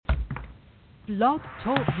Blog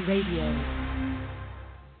Talk Radio.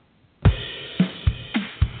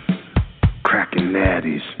 CrAckin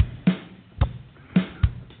Nattys.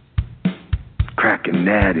 CrAckin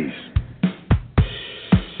Nattys.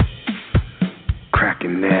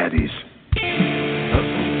 CrAckin Nattys.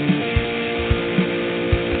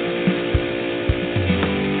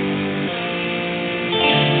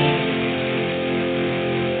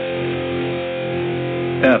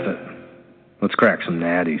 F it. Let's crack some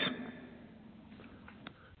natties.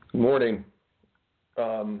 Good morning.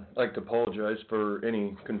 I'd like to apologize for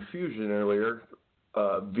any confusion earlier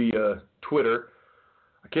via Twitter.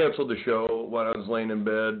 I canceled the show when I was laying in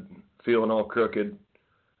bed, feeling all crooked,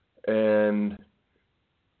 and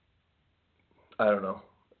I don't know.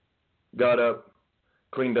 Got up,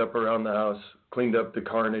 cleaned up around the house, cleaned up the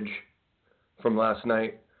carnage from last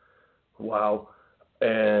night. Wow.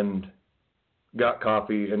 And got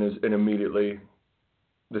coffee, and immediately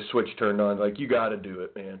the switch turned on. Like, you got to do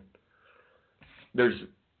it, man. There's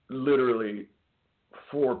literally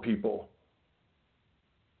 4 people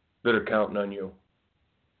that are counting on you.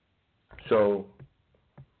 So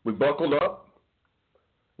we buckled up.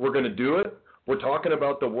 We're going to do it. We're talking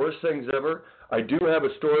about the worst things ever. I do have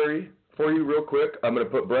a story for you real quick. I'm going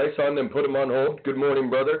to put Bryce on and put him on hold. Good morning,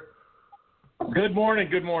 brother. Good morning.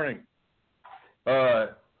 Good morning. I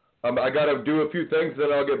got to do a few things,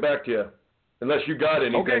 then I'll get back to you. Unless you got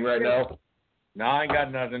anything right now. No, I ain't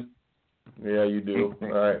got nothing. Yeah, you do. All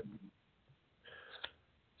right.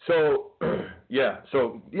 So,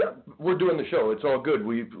 we're doing the show. It's all good.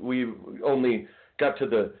 We've only got to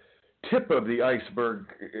the tip of the iceberg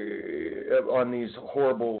on these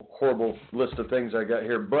horrible list of things I got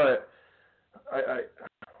here. But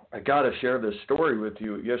I got to share this story with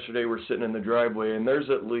you. Yesterday we're sitting in the driveway, and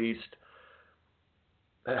there's at least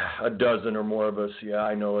a dozen or more of us. Yeah,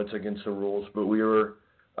 I know it's against the rules, but we were,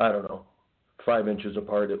 5 inches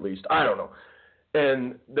apart at least. I don't know.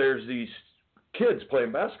 And there's these kids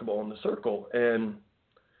playing basketball in the circle, and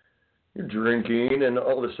you're drinking, and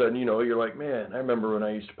all of a sudden, you're like, man, I remember when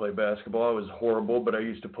I used to play basketball. I was horrible, but I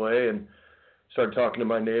used to play, and started talking to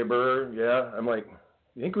my neighbor. Yeah, I'm like,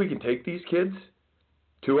 you think we can take these kids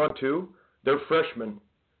 2-on-2? They're freshmen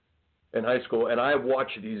in high school, and I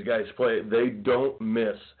watch these guys play. They don't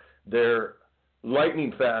miss. They're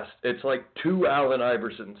lightning fast. It's like 2 Allen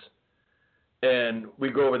Iversons. And we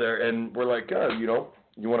go over there, and we're like,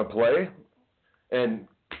 you want to play? And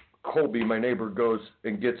Colby, my neighbor, goes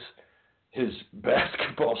and gets his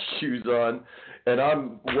basketball shoes on, and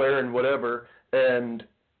I'm wearing whatever. And,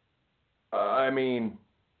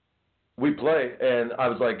 we play. And I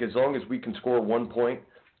was like, as long as we can score 1 point,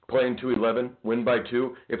 playing 2-11, win by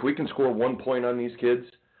 2. If we can score 1 point on these kids,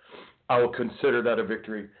 I will consider that a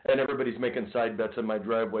victory. And everybody's making side bets in my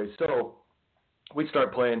driveway. So we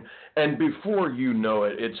start playing, and before you know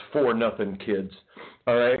it, it's 4-0 kids.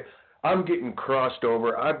 All right? I'm getting crossed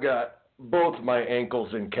over. I've got both my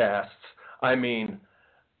ankles in casts. I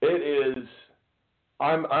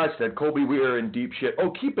said, Colby, we are in deep shit.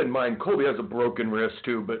 Oh, keep in mind, Colby has a broken wrist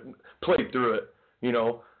too, but played through it,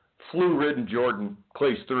 Flu-ridden Jordan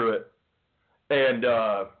plays through it. And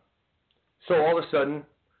so all of a sudden,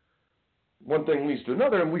 one thing leads to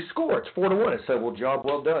another, and we score. It's 4-1. I said, well, job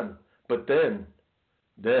well done. But then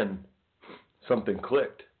something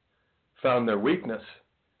clicked. Found their weakness.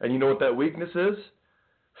 And you know what that weakness is?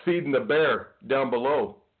 Feeding the bear down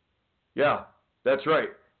below. Yeah, that's right.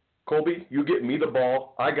 Colby, you get me the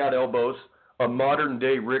ball. I got elbows. A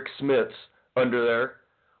modern-day Rick Smiths under there,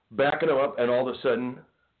 backing him up, and all of a sudden,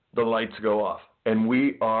 the lights go off, and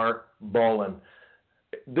we are balling.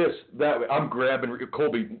 I'm grabbing,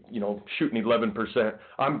 Colby, shooting 11%.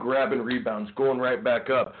 I'm grabbing rebounds, going right back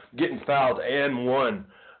up, getting fouled, and one.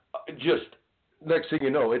 Just, next thing you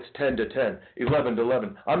know, it's 10-10,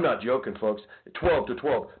 11-11. I'm not joking, folks.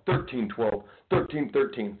 12-12, 13-12,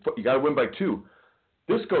 13-13. You got to win by 2.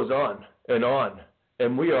 This goes on,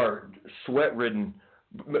 and we are sweat-ridden,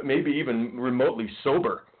 maybe even remotely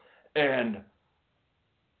sober, and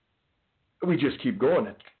we just keep going.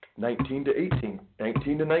 19-18,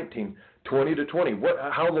 19-19,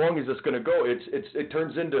 20-20. How long is this going to go? It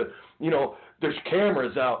turns into, there's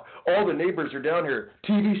cameras out. All the neighbors are down here.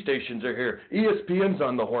 TV stations are here. ESPN's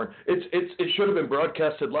on the horn. It should have been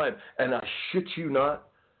broadcasted live. And I shit you not,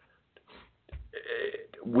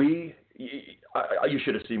 you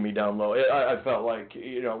should have seen me down low. I felt like,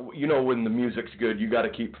 when the music's good, you got to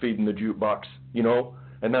keep feeding the jukebox,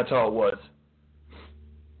 and that's how it was.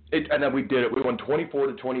 And then we did it. We won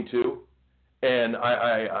 24-22, and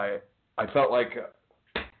I felt like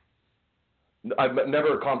I've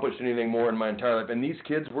never accomplished anything more in my entire life. And these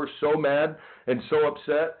kids were so mad and so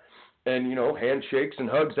upset and, you know, handshakes and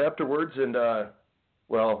hugs afterwards. And,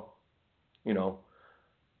 well, you know,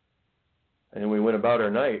 and we went about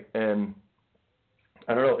our night. And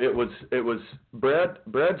I don't know, it was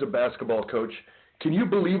Brad's a basketball coach. Can you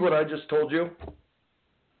believe what I just told you?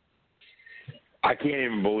 I can't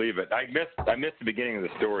even believe it. I missed the beginning of the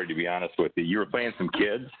story, to be honest with you. You were playing some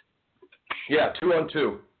kids? Yeah,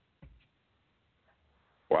 2-on-2.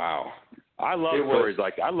 Wow. I love stories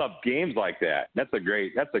like that. I love games like that. That's a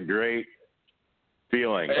great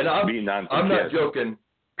feeling. And being on some I'm not kids. joking.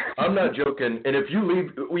 I'm not joking. And if you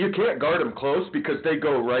leave, you can't guard them close because they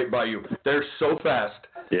go right by you. They're so fast.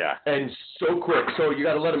 Yeah. And so quick. So you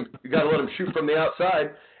got to let them shoot from the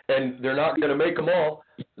outside, and they're not going to make them all.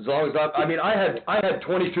 As long as I had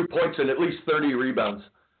 22 points and at least 30 rebounds.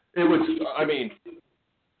 It was,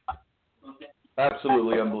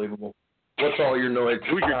 absolutely unbelievable. What's all your noise?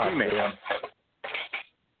 Who's your teammate?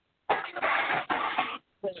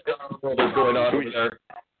 What is going on over there?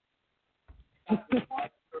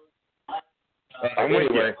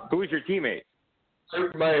 Anyway, who is your teammate?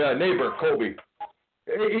 My neighbor, Colby.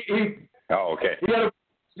 Oh, okay. He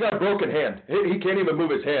got a broken hand. He can't even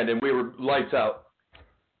move his hand, and we were lights out.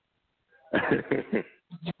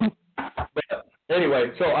 But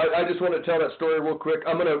anyway, so I just want to tell that story real quick.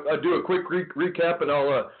 I'm gonna do a quick recap, and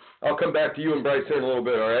I'll come back to you and Bryce here in a little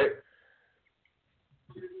bit. All right?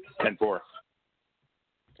 10-4.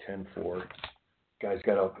 10-4. Guy's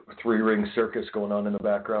got a 3-ring circus going on in the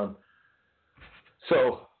background.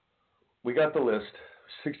 So we got the list.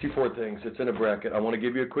 64 things. It's in a bracket. I want to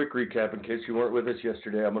give you a quick recap in case you weren't with us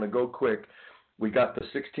yesterday. I'm going to go quick. We got the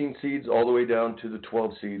 16 seeds all the way down to the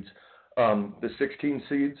 12 seeds. The 16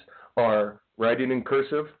 seeds are riding in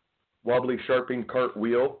cursive, wobbly sharping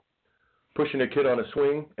cartwheel, pushing a kid on a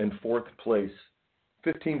swing, and 4th place.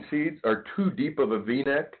 15 seeds are too deep of a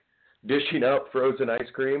V-neck, dishing out frozen ice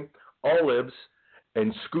cream, olives,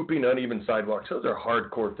 and scooping uneven sidewalks. Those are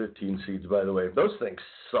hardcore 15 seeds, by the way. Those things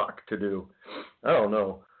suck to do. I don't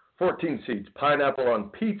know. 14 seeds, pineapple on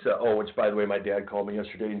pizza. Oh, which, by the way, my dad called me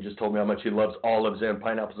yesterday and just told me how much he loves olives and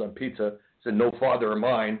pineapples on pizza. He said, no father of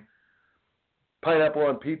mine. Pineapple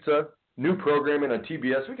on pizza, new programming on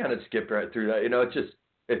TBS. We kind of skipped right through that. You know,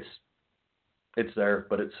 it's there,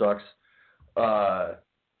 but it sucks.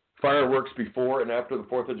 Fireworks before and after the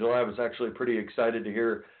 4th of July. I was actually pretty excited to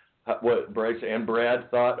hear what Bryce and Brad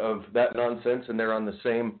thought of that nonsense, and they're on the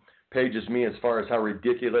same page as me as far as how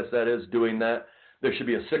ridiculous that is, doing that. There should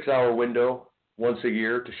be a 6-hour window once a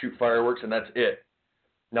year to shoot fireworks, and that's it.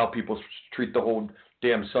 Now people treat the whole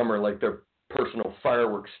damn summer like their personal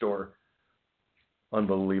fireworks store.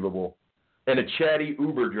 Unbelievable. And a chatty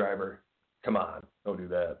Uber driver. Come on, don't do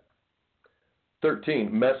that.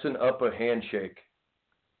 13, messing up a handshake.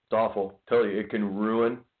 It's awful. Tell you, it can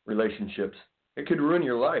ruin relationships. It could ruin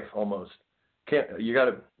your life almost.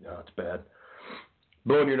 It's bad.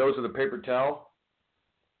 Blowing your nose with a paper towel.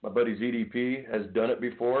 My buddy ZDP has done it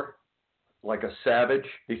before, like a savage.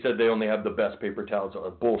 He said they only have the best paper towels.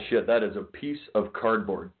 Bullshit. That is a piece of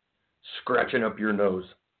cardboard scratching up your nose.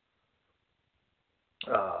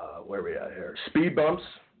 Where are we at here? Speed bumps.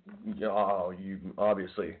 Oh, you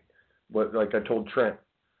obviously. Like I told Trent,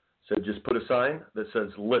 said just put a sign that says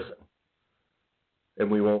listen. And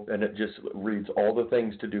we won't, and it just reads all the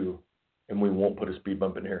things to do, and we won't put a speed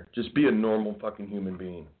bump in here. Just be a normal fucking human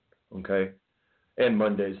being, okay? And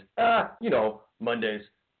Mondays. Mondays.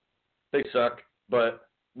 They suck, but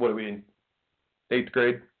what are we in? 8th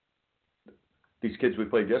grade? These kids we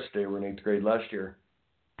played yesterday were in 8th grade last year.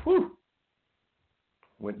 Whew.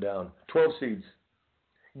 Went down. 12 seeds.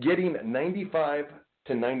 Getting 95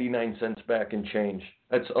 to 99 cents back in change.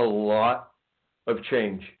 That's a lot of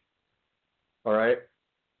change. All right?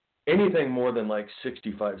 Anything more than like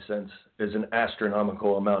 65 cents is an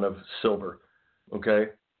astronomical amount of silver.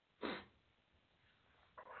 Okay?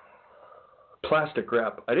 Plastic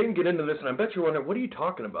wrap. I didn't get into this, and I bet you're wondering, what are you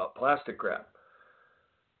talking about? Plastic wrap.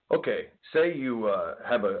 Okay, say you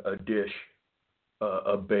have a dish,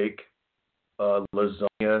 a bake,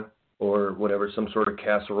 lasagna, or whatever, some sort of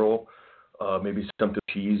casserole, maybe some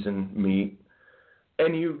cheese and meat,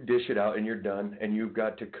 and you dish it out and you're done, and you've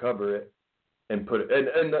got to cover it and put it,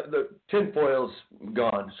 and the tin foil's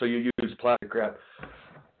gone, so you use plastic wrap.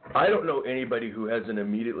 I don't know anybody who hasn't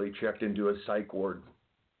immediately checked into a psych ward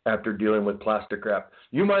after dealing with plastic wrap.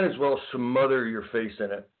 You might as well smother your face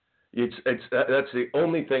in it. That's the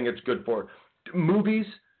only thing it's good for. Movies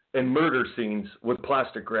and murder scenes with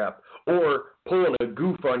plastic wrap, or pulling a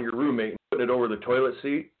goof on your roommate and putting it over the toilet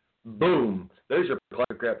seat. Boom, there's your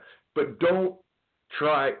plastic wrap. But don't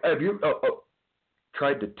try. Have you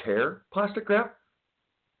tried to tear plastic wrap?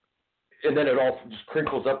 and then it all just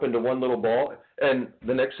crinkles up into one little ball, and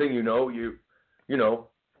the next thing you know,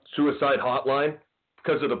 suicide hotline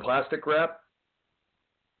because of the plastic wrap.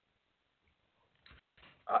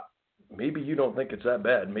 Maybe you don't think it's that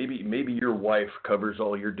bad. Maybe your wife covers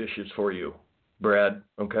all your dishes for you, Brad,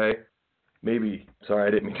 okay? Maybe. Sorry,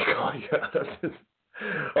 I didn't mean to call you out.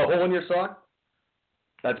 A hole in your sock?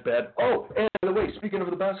 That's bad. Oh, and by the way, speaking of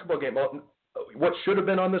the basketball game, what should have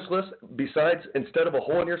been on this list, besides instead of a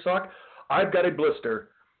hole in your sock, I've got a blister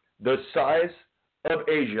the size of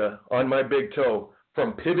Asia on my big toe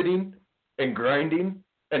from pivoting and grinding,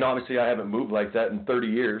 and obviously I haven't moved like that in 30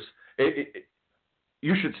 years.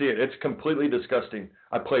 You should see it. It's completely disgusting.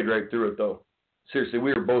 I played right through it, though. Seriously,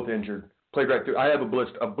 we were both injured. Played right through. I have a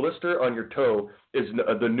blister. A blister on your toe is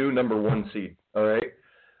the new number 1 seed, all right?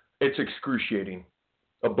 It's excruciating.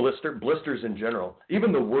 A blister, blisters in general.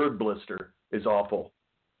 Even the word blister is awful.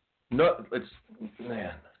 No,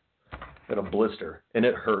 man, got a blister, and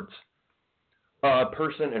it hurts. A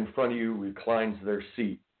person in front of you reclines their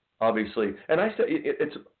seat, obviously. And I said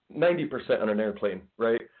it's 90% on an airplane,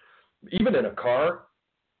 right? Even in a car,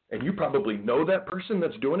 and you probably know that person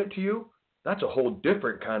that's doing it to you, that's a whole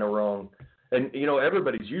different kind of wrong. And,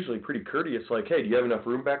 everybody's usually pretty courteous, like, hey, do you have enough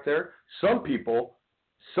room back there? Some people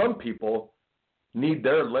need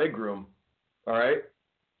their leg room, all right?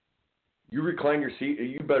 You recline your seat,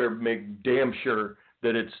 you better make damn sure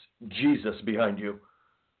that it's Jesus behind you.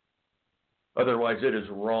 Otherwise, it is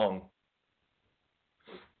wrong.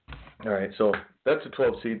 All right, so that's the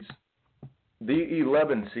 12 seeds. The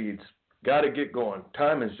 11 seeds, got to get going.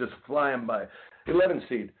 Time is just flying by. 11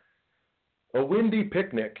 seed, a windy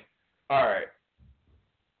picnic. All right.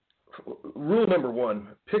 Rule number 1,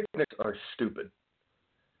 picnics are stupid.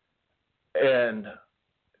 And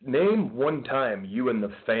name one time you and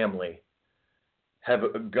the family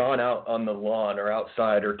have gone out on the lawn or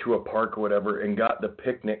outside or to a park or whatever and got the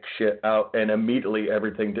picnic shit out and immediately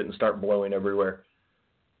everything didn't start blowing everywhere.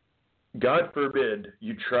 God forbid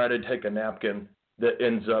you try to take a napkin that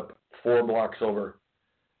ends up 4 blocks over.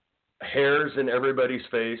 Hairs in everybody's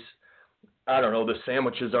face. I don't know, the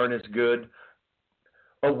sandwiches aren't as good.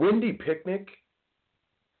 A windy picnic,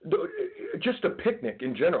 just a picnic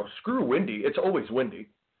in general. Screw windy. It's always windy,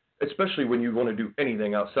 especially when you want to do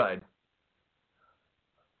anything outside.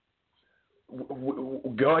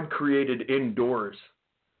 God created indoors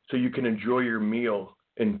so you can enjoy your meal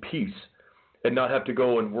in peace and not have to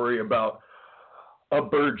go and worry about a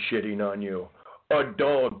bird shitting on you, a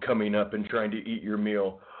dog coming up and trying to eat your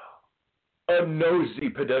meal, a nosy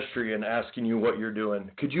pedestrian asking you what you're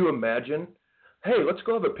doing. Could you imagine? Hey, let's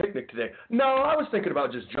go have a picnic today. No, I was thinking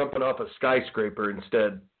about just jumping off a skyscraper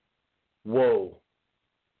instead. Whoa.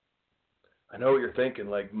 I know what you're thinking,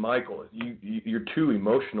 like, Michael, you're too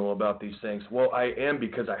emotional about these things. Well, I am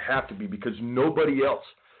because I have to be, because nobody else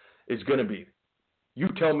is going to be. You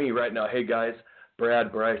tell me right now, hey, guys,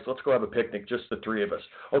 Brad, Bryce, let's go have a picnic, just the 3 of us.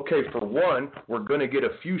 Okay, for 1, we're going to get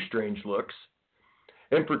a few strange looks.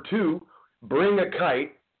 And for 2, bring a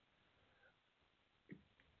kite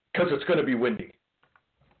because it's going to be windy.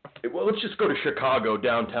 Well, let's just go to Chicago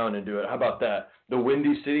downtown and do it. How about that? The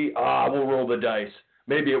Windy City, we'll roll the dice.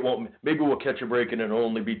 Maybe it won't. Maybe we'll catch a break and it'll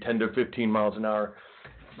only be 10 to 15 miles an hour.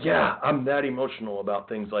 Yeah, I'm that emotional about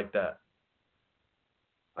things like that.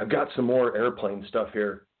 I've got some more airplane stuff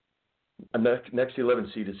here. Next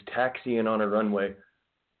 11 seat is taxiing on a runway.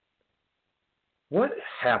 What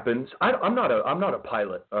happens? I'm not a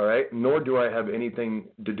pilot, all right? Nor do I have anything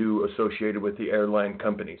to do associated with the airline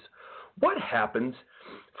companies. What happens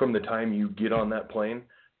from the time you get on that plane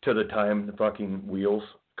to the time the fucking wheels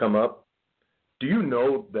come up? Do you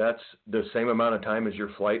know that's the same amount of time as your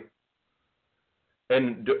flight?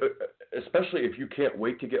 And especially if you can't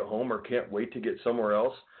wait to get home or can't wait to get somewhere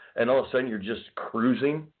else, and all of a sudden you're just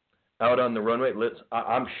cruising out on the runway.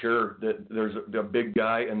 I'm sure that there's a big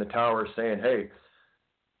guy in the tower saying, hey,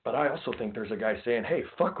 but I also think there's a guy saying, hey,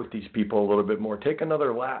 fuck with these people a little bit more. Take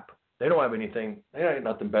another lap. They don't have anything. They ain't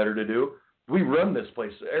nothing better to do. We run this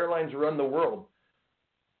place. Airlines run the world.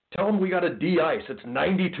 Tell them we got to de-ice. It's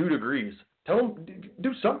 92 degrees. Tell them,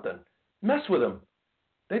 do something. Mess with them.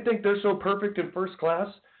 They think they're so perfect in first class.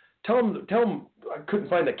 Tell them I couldn't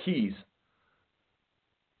find the keys.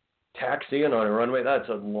 Taxiing on a runway, that's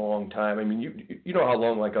a long time. I mean, you know how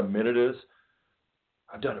long like a minute is?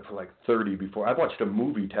 I've done it for like 30 before. I've watched a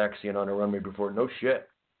movie taxiing on a runway before. No shit.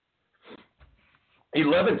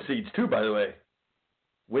 11 seats too, by the way.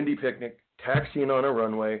 Windy picnic, taxiing on a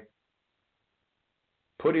runway,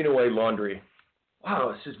 putting away laundry.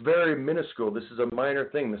 Wow, this is very minuscule. This is a minor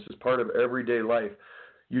thing. This is part of everyday life.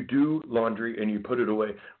 You do laundry and you put it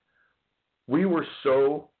away. We were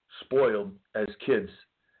so spoiled as kids,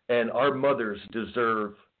 and our mothers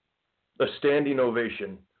deserve a standing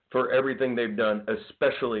ovation for everything they've done,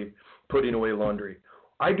 especially putting away laundry.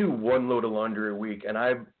 I do one load of laundry a week, and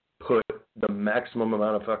I put the maximum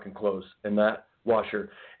amount of fucking clothes in that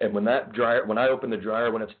washer. And when I open the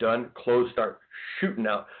dryer, when it's done, clothes start shooting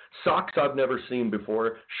out. Socks I've never seen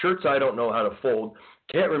before. Shirts I don't know how to fold.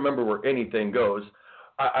 Can't remember where anything goes.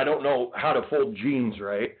 I don't know how to fold jeans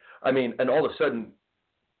right. I mean, and all of a sudden,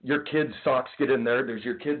 your kids' socks get in there. There's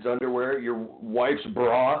your kids' underwear, your wife's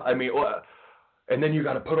bra. I mean, and then you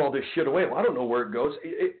got to put all this shit away. Well, I don't know where it goes.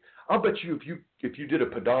 I'll bet you if you did a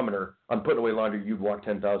pedometer on putting away laundry, you'd walk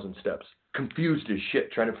 10,000 steps. Confused as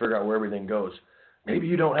shit, trying to figure out where everything goes. Maybe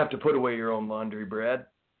you don't have to put away your own laundry, Brad.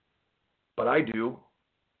 But I do.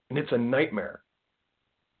 And it's a nightmare.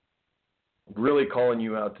 I'm really calling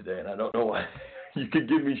you out today, and I don't know why. You could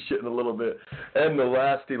give me shit in a little bit. And the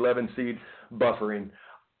last 11 seed, buffering.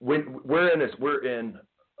 We're in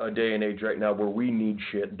a day and age right now where we need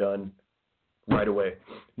shit done right away.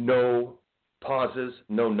 No pauses,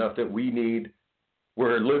 no nothing.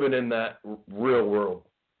 We're living in that real world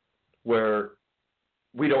where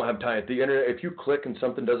we don't have time. At the internet, if you click and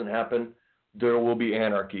something doesn't happen, there will be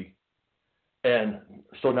anarchy. And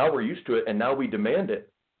so now we're used to it, and now we demand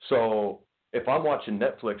it. So if I'm watching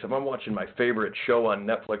Netflix, if I'm watching my favorite show on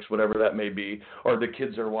Netflix, whatever that may be, or the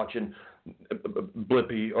kids are watching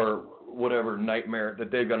Blippi or whatever nightmare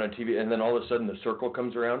that they've got on TV, and then all of a sudden the circle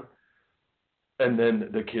comes around, and then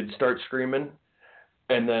the kids start screaming,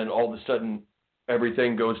 and then all of a sudden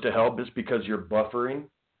everything goes to hell just because you're buffering.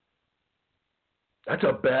 That's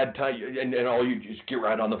a bad time. And all you just get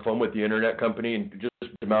right on the phone with the internet company and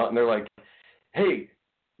just them out, and they're like, hey,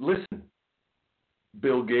 listen,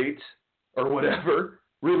 Bill Gates or whatever,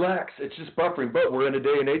 relax. It's just buffering. But we're in a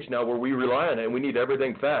day and age now where we rely on it, and we need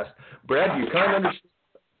everything fast. Brad, you kind of understand?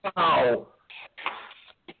 Wow.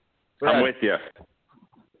 Brad, I'm with you.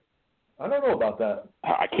 I don't know about that.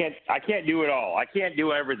 I can't do it all. I can't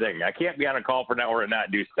do everything. I can't be on a call for an hour and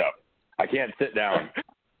not do stuff. I can't sit down.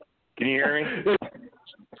 Can you hear me?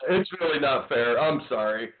 It's really not fair. I'm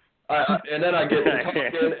sorry. And then I get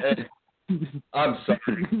talking, and I'm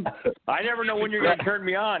sorry. I never know when you're going to turn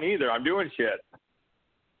me on either. I'm doing shit.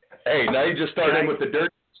 Hey, now you just started in with the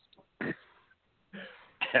dirt.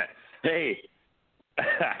 Hey,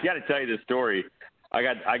 I got to tell you this story. I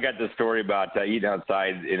got this story about eating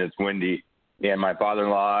outside and it's windy, and my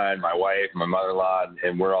father-in-law and my wife and my mother-in-law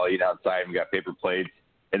and we're all eating outside and we got paper plates,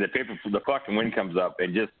 and the fucking wind comes up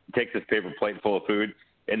and just takes this paper plate full of food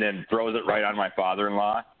and then throws it right on my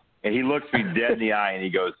father-in-law, and he looks me dead in the eye and he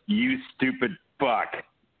goes, "You stupid fuck."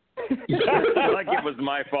 Like it was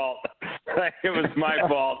my fault. Like it was my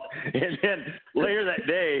fault. And then later that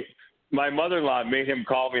day, my mother-in-law made him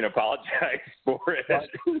call me and apologize for it.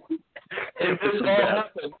 And this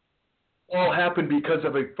all happened because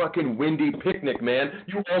of a fucking windy picnic, man.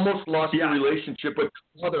 You almost lost your relationship with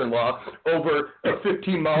your mother-in-law over a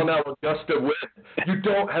 15-mile-an-hour gust of wind. You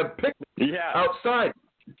don't have picnics outside.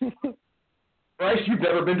 Bryce, you've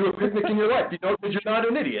never been to a picnic in your life. You know, because you're not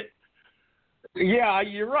an idiot. Yeah,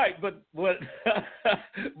 you're right. But what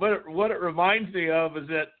what it reminds me of is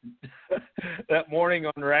that morning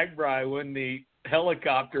on Ragbri when the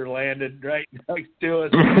helicopter landed right next to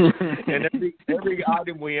us, and every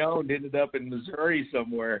item we owned ended up in Missouri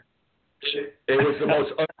somewhere. It was the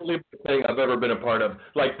most unbelievable thing I've ever been a part of.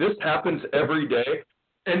 Like, this happens every day,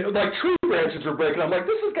 and like tree branches are breaking. I'm like,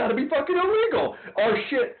 this has got to be fucking illegal.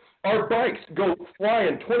 Our bikes go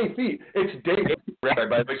flying 20 feet. It's day 8,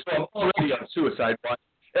 by the way, so I'm already on suicide watch.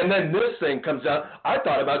 And then this thing comes out. I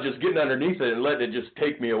thought about just getting underneath it and letting it just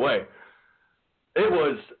take me away. It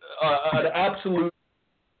was an absolute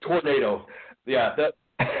tornado. Yeah, that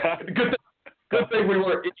good thing we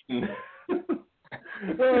weren't eating.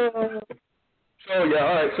 So yeah,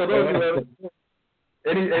 all right. So those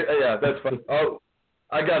that's fine. Oh,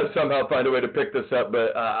 I got to somehow find a way to pick this up,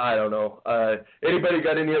 but I don't know. Anybody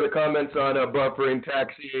got any other comments on buffering,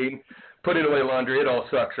 taxiing, putting away laundry? It all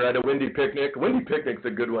sucks, right? A windy picnic. Windy picnic's a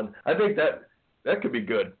good one. I think that could be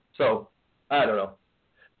good. So I don't know.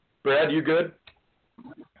 Brad, you good?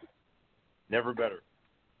 Never better.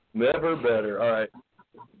 Never better. All right.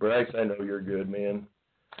 Bryce, I know you're good, man.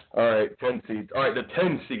 All right, 10 seeds. All right, the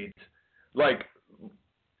 10 seeds. Like,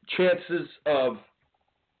 chances of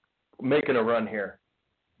making a run here.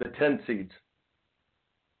 The 10 seeds.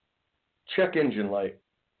 Check engine light.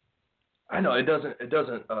 I know it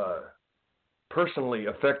doesn't personally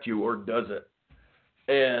affect you, or does it?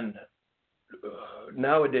 And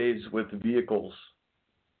nowadays with vehicles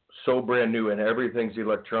so brand new and everything's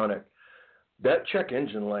electronic, that check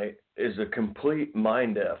engine light is a complete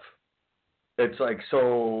mind F. It's like,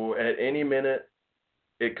 so at any minute,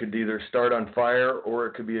 it could either start on fire or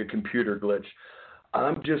it could be a computer glitch.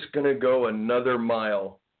 I'm just going to go another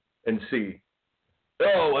mile and see.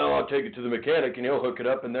 Oh, well, I'll take it to the mechanic and he'll hook it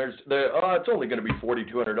up and it's only going to be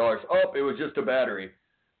 $4,200. Oh, it was just a battery.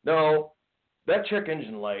 No, that check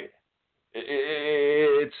engine light,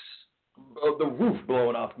 it's the roof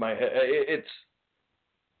blowing off my head.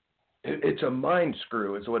 It's a mind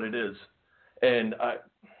screw is what it is. And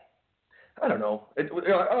I don't know.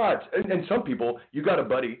 And some people, you got a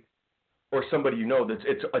buddy or somebody you know that's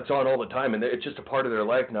it's on all the time, and it's just a part of their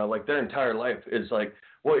life now. Like their entire life is like,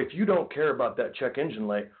 well, if you don't care about that check engine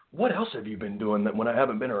light, what else have you been doing that when I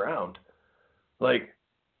haven't been around? Like,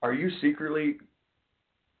 are you secretly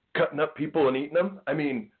cutting up people and eating them? I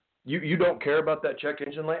mean, you don't care about that check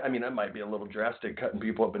engine light? I mean, that might be a little drastic, cutting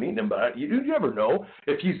people up and eating them, but you never know.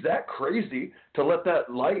 If he's that crazy to let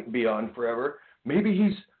that light be on forever,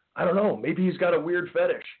 maybe I don't know, maybe he's got a weird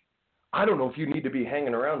fetish. I don't know if you need to be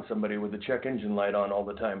hanging around somebody with the check engine light on all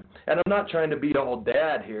the time. And I'm not trying to be all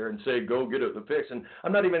dad here and say, go get it the fix. And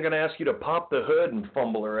I'm not even going to ask you to pop the hood and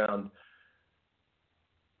fumble around.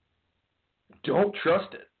 Don't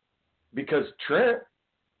trust it. Because Trent,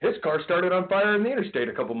 his car started on fire in the interstate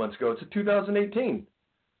a couple months ago. It's a 2018.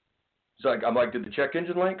 I'm like, did the check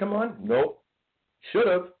engine light come on? Nope. Should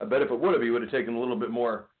have. I bet if it would have, he would have taken a little bit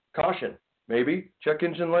more caution. Maybe. Check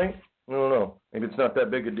engine light? I don't know. Maybe it's not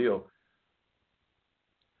that big a deal.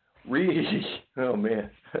 Oh,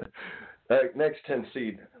 man. Next 10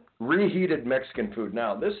 seed. Reheated Mexican food.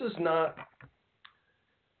 Now, this is not...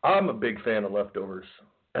 I'm a big fan of leftovers.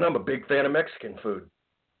 And I'm a big fan of Mexican food.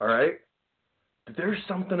 All right? But there's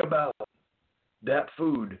something about that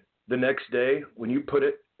food the next day when you put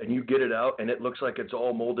it and you get it out and it looks like it's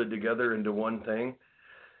all molded together into one thing.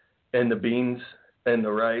 And the beans and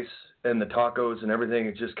the rice and the tacos and everything,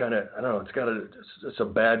 it's just kind of, I don't know, it's a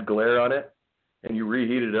bad glare on it. And you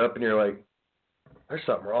reheat it up and you're like, there's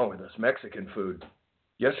something wrong with this Mexican food.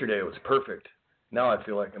 Yesterday it was perfect. Now I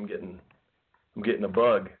feel like I'm getting a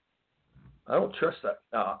bug. I don't trust that.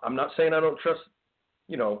 I'm not saying I don't trust,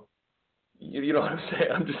 you know what I'm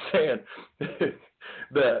saying. I'm just saying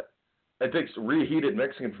that I think reheated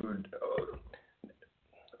Mexican food,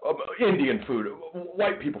 Indian food,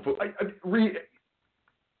 white people food,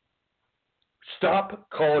 stop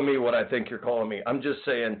calling me what I think you're calling me. I'm just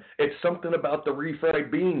saying it's something about the refried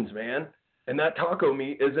beans, man. And that taco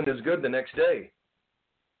meat isn't as good the next day.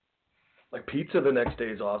 Like pizza the next day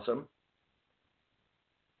is awesome.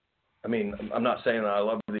 I mean, I'm not saying that I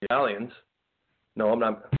love the Italians. No, I'm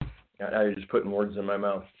not. You're just putting words in my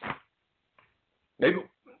mouth. Maybe.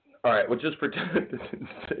 All right, well, just pretend it didn't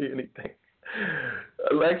say anything.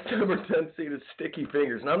 Next number 10 seed is sticky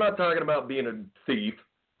fingers. And I'm not talking about being a thief.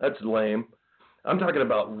 That's lame. I'm talking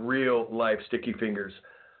about real life sticky fingers.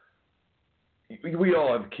 We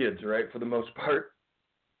all have kids, right, for the most part.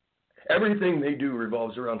 Everything they do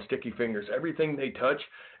revolves around sticky fingers. Everything they touch,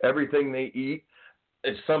 everything they eat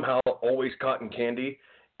is somehow always cotton candy.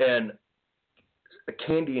 And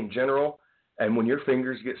candy in general, and when your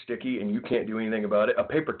fingers get sticky and you can't do anything about it, a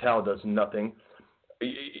paper towel does nothing.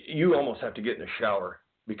 You almost have to get in the shower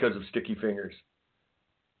because of sticky fingers.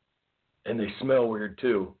 And they smell weird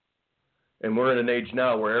too. And we're in an age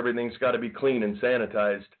now where everything's got to be clean and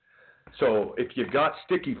sanitized. So if you've got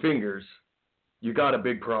sticky fingers, you got a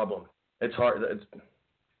big problem. It's hard.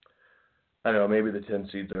 I don't know, maybe the 10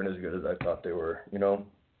 seeds aren't as good as I thought they were, you know?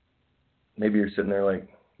 Maybe you're sitting there like,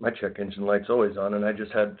 my check engine light's always on, and I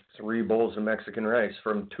just had 3 bowls of Mexican rice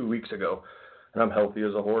from 2 weeks ago, and I'm healthy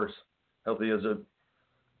as a horse, healthy as a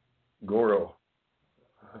Goro.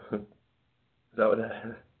 Is that what that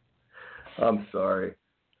is? I'm sorry.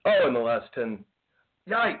 Oh, and the last 10.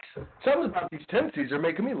 Yikes. Something about these 10 seeds are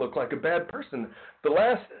making me look like a bad person. All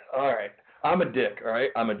right, I'm a dick, all right?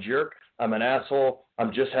 I'm a jerk. I'm an asshole.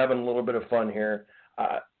 I'm just having a little bit of fun here.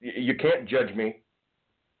 You can't judge me.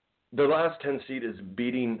 The last 10 seed is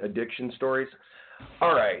beating addiction stories.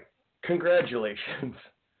 All right, congratulations.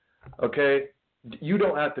 Okay? You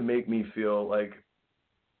don't have to make me feel like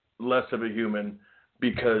less of a human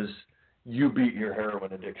because you beat your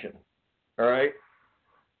heroin addiction. All right?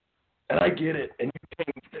 And I get it. And you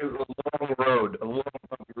came through a long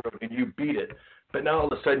bumpy road, and you beat it. But now all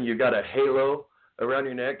of a sudden you got a halo around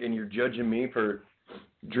your neck and you're judging me for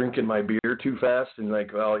drinking my beer too fast and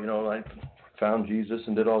like, well, you know, I found Jesus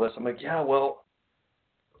and did all this. I'm like, yeah, well,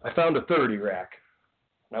 I found a 30 rack.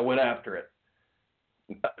 And I went after it.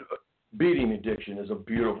 Beating addiction is a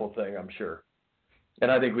beautiful thing, I'm sure.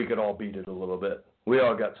 And I think we could all beat it a little bit. We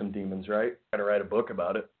all got some demons, right? Got to write a book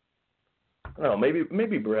about it. I don't know,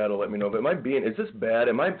 maybe Brad will let me know, but is this bad?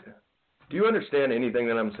 Do you understand anything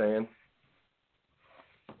that I'm saying?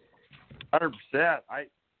 100%. I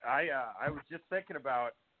was just thinking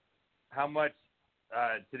about how much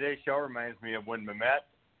today's show reminds me of when Mehmet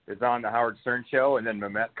is on the Howard Stern show, and then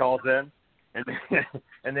Mehmet calls in, and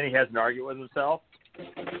then he has an argument with himself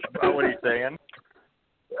about what he's saying.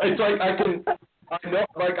 It's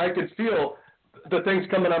like I can feel the things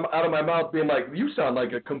coming out of my mouth being like, you sound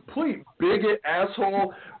like a complete bigot,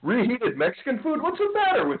 asshole, reheated Mexican food. What's the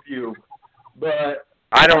matter with you? But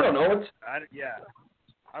I don't know.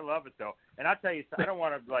 I love it though. And I'll tell you, I don't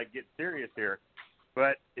want to get serious here,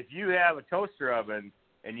 but if you have a toaster oven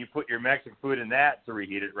and you put your Mexican food in that to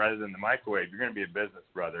reheat it rather than the microwave, you're going to be a business,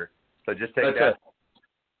 brother. So just take that.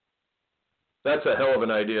 That's a hell of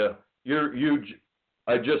an idea.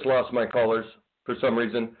 I just lost my callers for some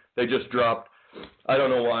reason. They just dropped. I don't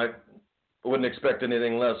know why. I wouldn't expect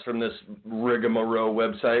anything less from this rigmarole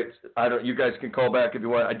website. You guys can call back if you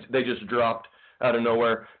want. They just dropped out of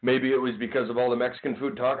nowhere. Maybe it was because of all the Mexican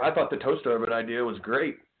food talk. I thought the toaster oven idea was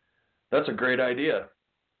great. That's a great idea.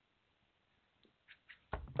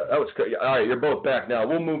 That was great. All right, you're both back now.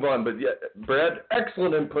 We'll move on. But yeah, Brad,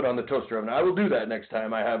 excellent input on the toaster oven. I will do that next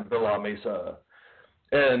time I have the La Mesa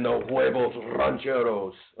and the huevos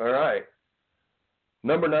rancheros. All right.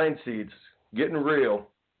 Number 9 seeds. Getting real.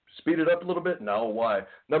 Speed it up a little bit? No, why?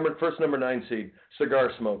 Number 9 seed,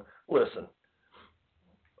 cigar smoke. Listen.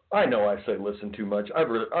 I know I say listen too much. I've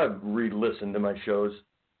re-listened to my shows.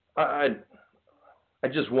 I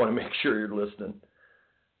just want to make sure you're listening.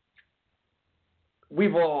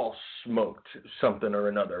 We've all smoked something or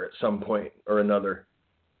another at some point or another.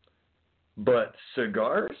 But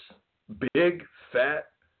cigars? Big, fat,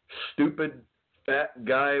 stupid, fat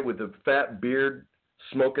guy with a fat beard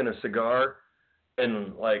smoking a cigar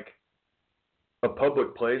in a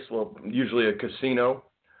public place, well, usually a casino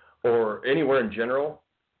or anywhere in general,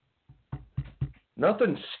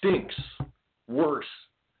 nothing stinks worse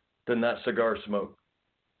than that cigar smoke.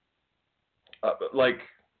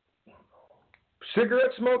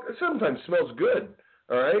 Cigarette smoke sometimes smells good,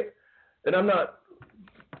 all right? And I'm not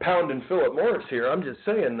pounding Philip Morris here. I'm just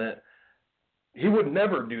saying that he would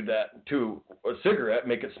never do that to a cigarette,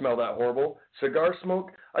 make it smell that horrible. Cigar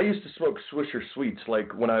smoke, I used to smoke Swisher Sweets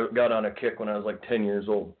when I got on a kick when I was 10 years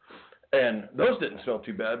old. And those didn't smell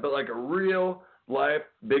too bad, but a real live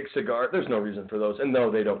big cigar, there's no reason for those. And no,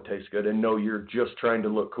 they don't taste good. And no, you're just trying to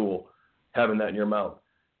look cool having that in your mouth.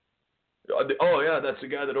 Oh, yeah, that's the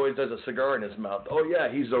guy that always has a cigar in his mouth. Oh, yeah,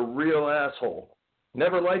 he's a real asshole.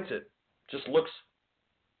 Never lights it. Just looks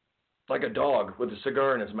like a dog with a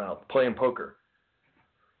cigar in his mouth playing poker.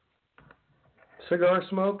 Cigar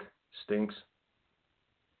smoke stinks.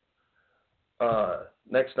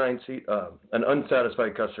 Next 9 seat, an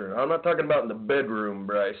unsatisfied customer. I'm not talking about in the bedroom,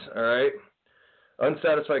 Bryce, all right?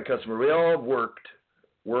 Unsatisfied customer. We all have worked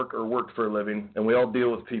for a living, and we all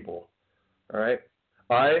deal with people, all right?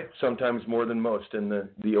 I, sometimes more than most, in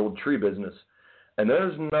the old tree business. And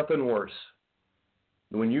there's nothing worse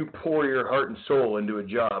than when you pour your heart and soul into a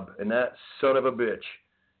job, and that son of a bitch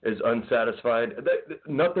is unsatisfied.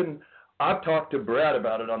 Nothing. I've talked to Brad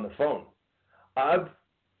about it on the phone. I've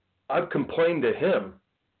complained to him,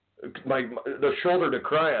 the shoulder to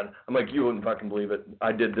cry on. I'm like, you wouldn't fucking believe it.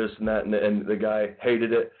 I did this and that, and the guy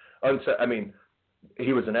hated it.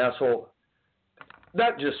 He was an asshole.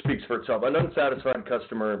 That just speaks for itself. An unsatisfied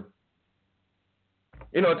customer,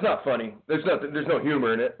 it's not funny. There's no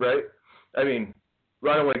humor in it, right? I don't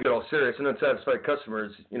want to get all serious. An unsatisfied customer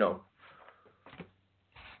is,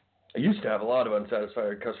 I used to have a lot of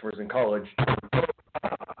unsatisfied customers in college.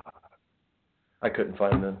 I couldn't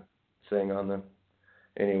find the saying on them.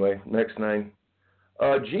 Anyway, next 9.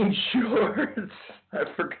 Jean shorts. I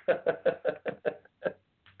forgot.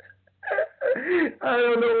 I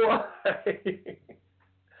don't know why.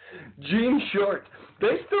 Jean shorts.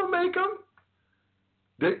 They still make them?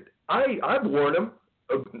 I've worn them.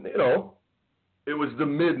 It was the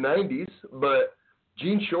mid-'90s, but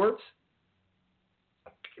jean shorts,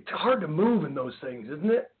 it's hard to move in those things,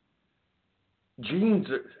 isn't it?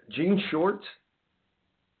 Jean shorts,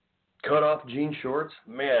 cut-off jean shorts.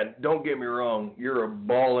 Man, don't get me wrong. You're a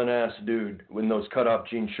ballin' ass dude in those cut-off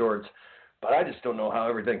jean shorts. But I just don't know how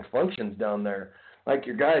everything functions down there.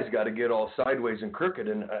 Your guys got to get all sideways and crooked,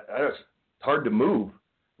 and it's hard to move.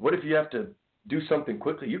 What if you have to do something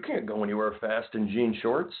quickly? You can't go anywhere fast in jean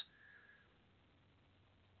shorts.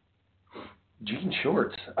 Jean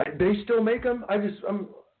shorts. They still make them? I'm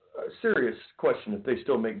a serious question if they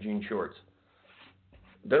still make jean shorts.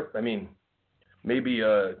 Maybe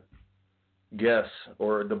Guess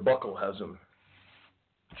or the Buckle has them.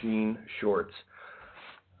 jean shorts.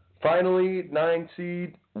 Finally, 9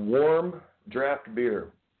 seed, warm draft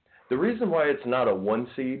beer. The reason why it's not a 1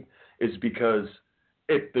 seed is because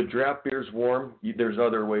if the draft beer's warm, there's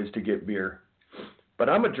other ways to get beer. But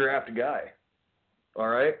I'm a draft guy, all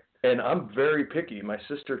right? And I'm very picky. My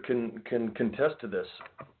sister can contest to this.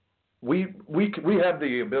 We have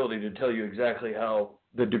the ability to tell you exactly how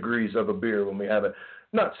the degrees of a beer when we have it.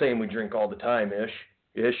 I'm not saying we drink all the time,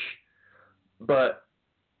 ish, but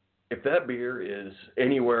if that beer is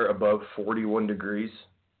anywhere above 41 degrees,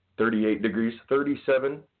 38 degrees,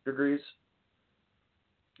 37 degrees,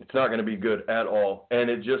 it's not going to be good at all. And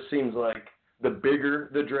it just seems like the bigger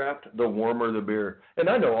the draft, the warmer the beer. And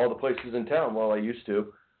I know all the places in town, well, I used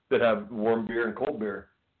to, that have warm beer and cold beer.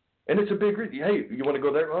 And it's a big reason. Hey, you want to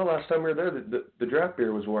go there? Well, last time we were there, the draft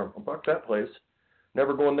beer was warm. I'll buck that place.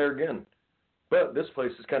 Never going there again. But this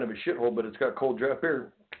place is kind of a shithole, but it's got cold draft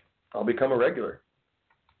beer. I'll become a regular.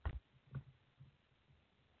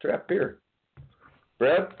 Draft beer.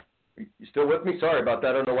 Brad, you still with me? Sorry about that.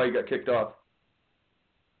 I don't know why you got kicked off.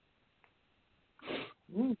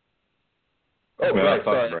 Oh, well, right.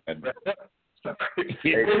 Sorry.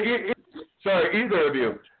 Sorry, either of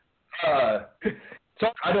you. So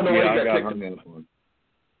I don't know why you got kicked off.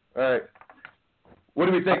 All right. What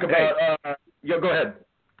do we think about? Yeah, go ahead.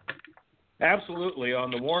 Absolutely, on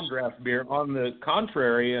the warm draft beer. On the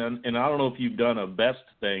contrary, and I don't know if you've done a best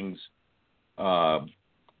things poll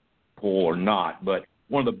or not, but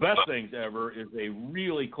one of the best things ever is a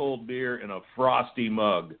really cold beer in a frosty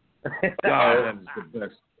mug. God, that is the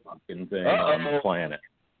best fucking thing on the planet.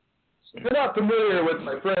 If you're not familiar with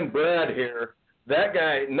my friend Brad here, that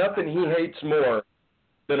guy, nothing he hates more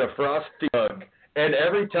than a frosty mug. And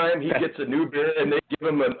every time he gets a new beer and they give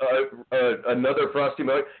him another frosty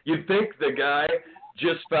mug, you'd think the guy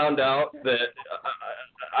just found out that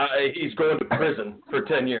he's going to prison for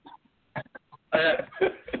 10 years.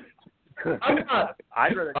 I'm not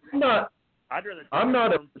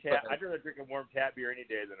drink a warm tap beer any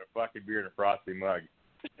day than a fucking beer in a frosty mug.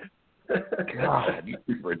 God,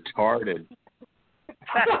 you're retarded.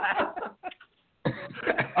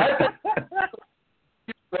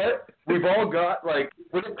 We've all got, like,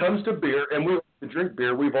 when it comes to beer, and we drink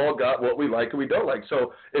beer, we've all got what we like and we don't like.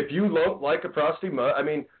 So if you don't like a frosty mug, I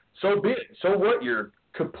mean, so be it. So what? You're a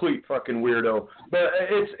complete fucking weirdo. But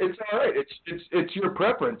it's all right. It's your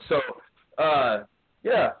preference. So,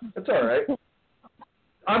 yeah, it's all right.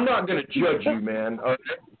 I'm not going to judge you, man. All right?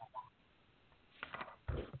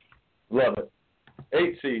 Love it.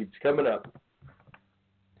 8 seeds coming up.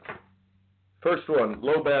 First one,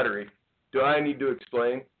 low battery. Do I need to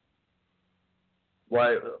explain?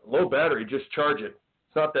 Why, low battery, just charge it.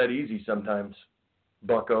 It's not that easy sometimes,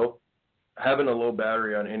 bucko. Having a low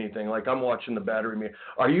battery on anything, like I'm watching the battery meter.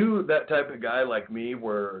 Are you that type of guy like me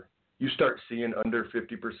where you start seeing under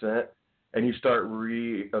 50% and you start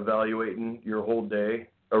reevaluating your whole day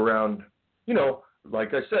around,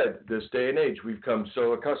 like I said, this day and age, we've come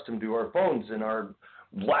so accustomed to our phones and our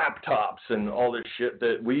laptops and all this shit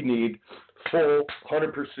that we need full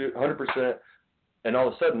 100%, and all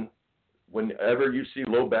of a sudden, whenever you see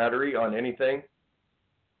low battery on anything,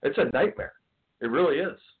 it's a nightmare. It really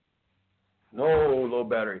is. No low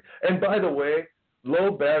battery. And by the way,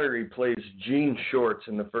 low battery plays jean shorts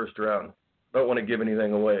in the first round. Don't want to give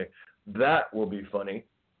anything away. That will be funny.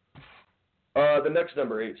 The next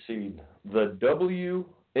number 8 seed, the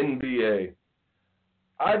WNBA.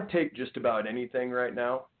 I'd take just about anything right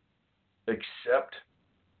now, except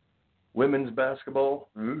women's basketball.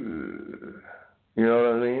 You know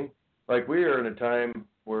what I mean? Like, we are in a time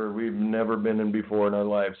where we've never been in before in our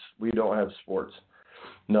lives. We don't have sports.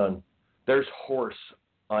 None. There's horse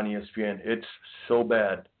on ESPN. It's so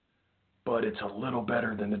bad, but it's a little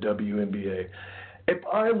better than the WNBA. If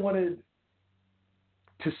I wanted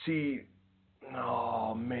to see,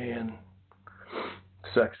 oh, man.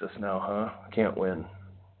 Sexist now, huh? Can't win.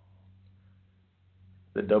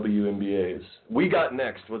 The WNBAs. We got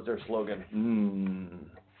next was their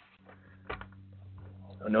slogan.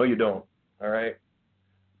 No, you don't. All right?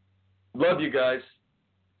 Love you guys.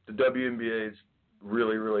 The WNBA is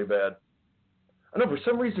really, really bad. I know for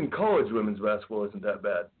some reason college women's basketball isn't that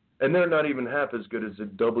bad. And they're not even half as good as the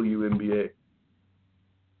WNBA.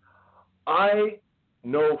 I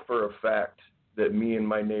know for a fact that me and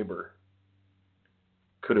my neighbor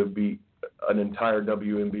could have beat an entire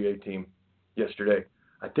WNBA team yesterday.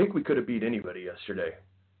 I think we could have beat anybody yesterday.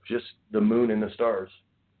 Just the moon and the stars.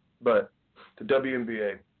 But the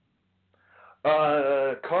WNBA.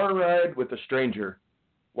 Car ride with a stranger.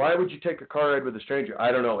 Why would you take a car ride with a stranger?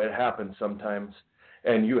 I don't know. It happens sometimes.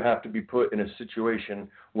 And you have to be put in a situation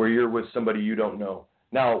where you're with somebody you don't know.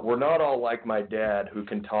 Now, we're not all like my dad who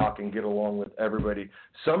can talk and get along with everybody.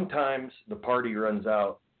 Sometimes the party runs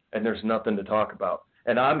out and there's nothing to talk about.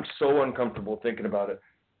 And I'm so uncomfortable thinking about it.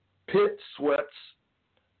 Pitt sweats.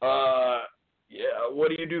 Yeah, what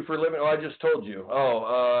do you do for a living? Oh, I just told you.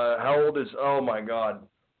 How old is, oh my God.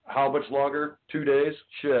 How much longer? 2 days?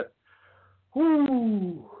 Shit.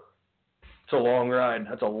 Whoo. It's a long ride.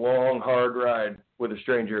 That's a long, hard ride with a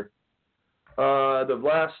stranger. The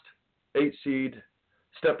last 8 seed,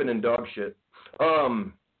 stepping in dog shit.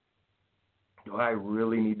 Do I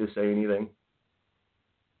really need to say anything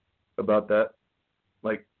about that?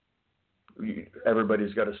 Like,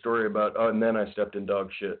 everybody's got a story about, and then I stepped in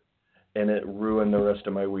dog shit, and it ruined the rest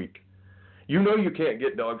of my week. You know you can't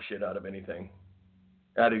get dog shit out of anything,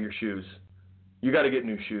 out of your shoes. You got to get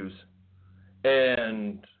new shoes.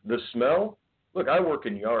 And the smell, look, I work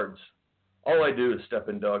in yards. All I do is step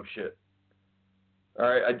in dog shit. All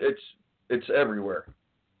right, it's everywhere.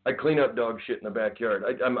 I clean up dog shit in the backyard.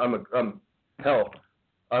 Hell,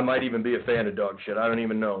 I might even be a fan of dog shit. I don't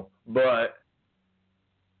even know. But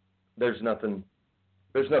there's nothing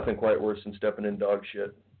quite worse than stepping in dog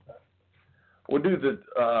shit. We'll do the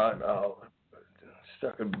I'll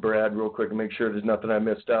stuck with Brad real quick and make sure there's nothing I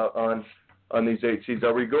missed out on these 8 seeds.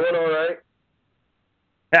 Are we going all right?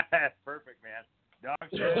 Perfect, man. Dog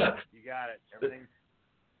shit. You got it. Everything's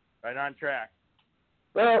right on track.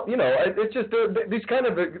 Well, you know, it's just these kind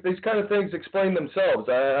of things explain themselves.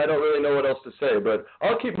 I don't really know what else to say, but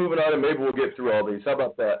I'll keep moving on and maybe we'll get through all these. How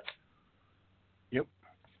about that? Yep.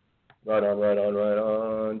 Right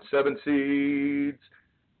on. 7 seeds.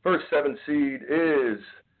 First 7 seed is,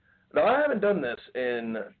 now I haven't done this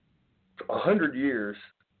in 100 years,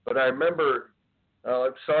 but I remember,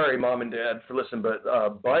 sorry, Mom and Dad, for listening,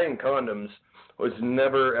 but buying condoms was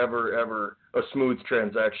never, ever, ever a smooth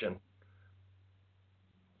transaction.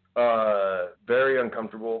 Very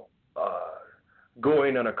uncomfortable.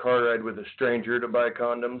 Going on a car ride with a stranger to buy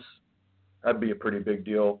condoms, that'd be a pretty big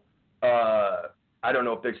deal. I don't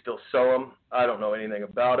know if they still sell them. I don't know anything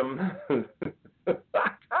about them.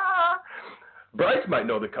 Bryce might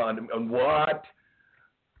know the condom. And what?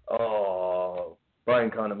 Oh, buying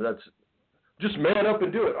condoms. That's just man up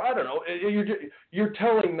and do it. I don't know. You're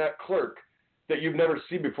telling that clerk that you've never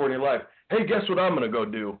seen before in your life, hey, guess what I'm going to go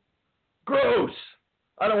do? Gross.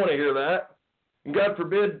 I don't want to hear that. And God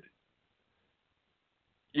forbid,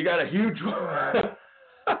 you got a huge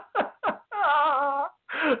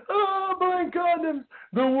buying condoms,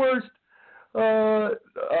 the worst.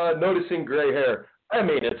 Noticing gray hair. I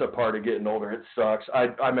mean, it's a part of getting older. It sucks. I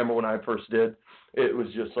remember when I first did, it was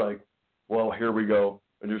just like, well, here we go.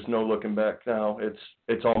 And there's no looking back now.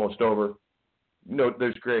 It's almost over. No,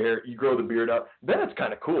 there's gray hair. You grow the beard out. Then it's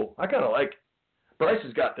kind of cool. I kind of like it. Bryce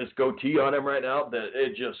has got this goatee on him right now that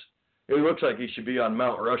it looks like he should be on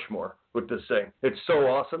Mount Rushmore with this thing. It's so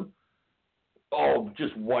awesome. Oh,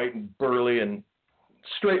 just white and burly and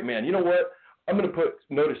straight man. You know what? I'm going to put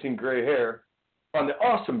noticing gray hair on the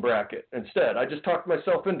awesome bracket instead. I just talked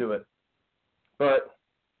myself into it. But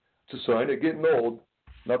it's a sign of getting old.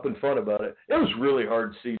 Nothing fun about it. It was really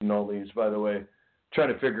hard seeding all these, by the way,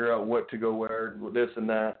 trying to figure out what to go where, this and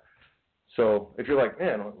that. So if you're like,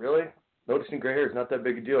 man, really? Noticing gray hair is not that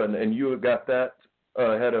big a deal, and you got that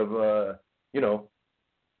ahead of,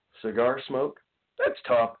 cigar smoke. That's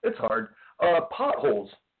tough. It's hard.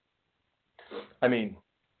 Potholes. I mean,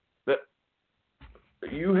 that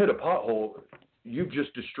you hit a pothole, you've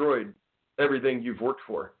just destroyed everything you've worked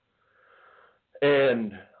for.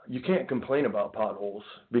 And you can't complain about potholes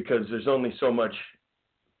because there's only so much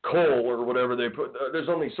coal or whatever they put. There's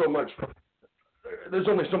only so much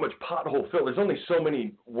pothole fill. There's only so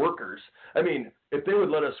many workers. I mean, if they would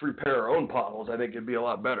let us repair our own potholes, I think it'd be a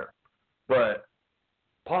lot better. But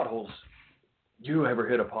potholes, you ever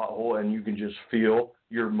hit a pothole and you can just feel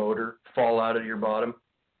your motor fall out of your bottom?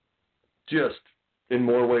 Just in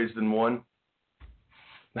more ways than one.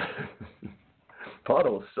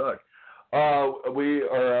 Potholes suck. We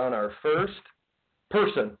are on our first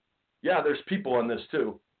person. Yeah, there's people on this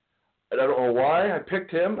too. I don't know why I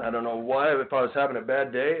picked him. I don't know why, if I was having a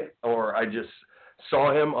bad day or I just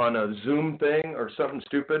saw him on a Zoom thing or something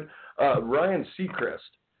stupid. Ryan Seacrest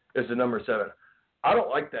is the number 7. I don't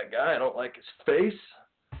like that guy. I don't like his face.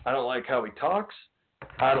 I don't like how he talks.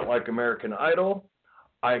 I don't like American Idol.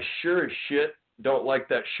 I sure as shit don't like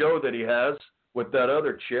that show that he has with that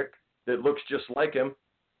other chick that looks just like him.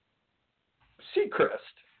 Seacrest.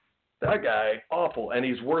 That guy, awful. And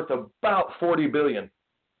he's worth about $40 billion.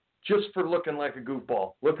 Just for looking like a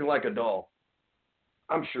goofball, looking like a doll.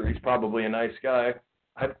 I'm sure he's probably a nice guy.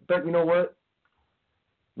 I bet, you know what?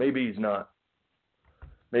 Maybe he's not.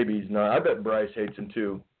 Maybe he's not. I bet Bryce hates him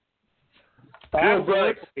too.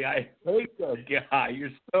 Absolutely. I hate that guy. You're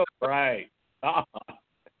so right.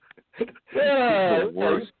 Yeah.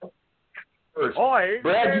 Worst. Oh, I hate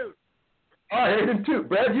Brad, him too. I hate him too.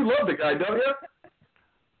 Brad, you love the guy, don't you?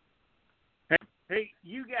 Hey,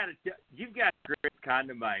 you've got a great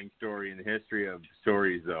condom buying story in the history of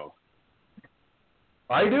stories, though.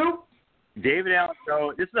 I do? David Allen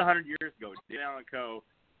Coe, this is 100 years ago. David Allen Coe,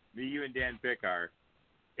 me, you, and Dan Pickar.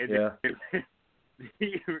 Yeah. Do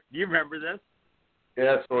you remember this?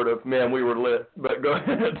 Yeah, sort of. Man, we were lit. But go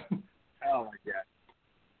ahead. Oh my God!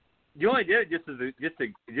 You only did it just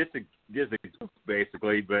a goof,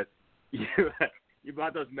 basically. But you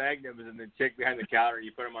bought those magnums and the chick behind the counter, and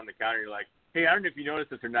you put them on the counter. You're like, hey, I don't know if you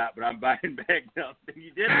noticed this or not, but I'm buying magnums. And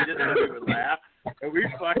you did it just so we would laugh, and we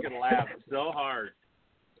fucking laughed so hard.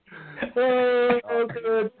 Oh,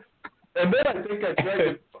 good. And then I think I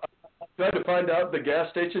tried to find out the gas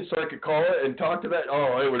station so I could call it and talk to that.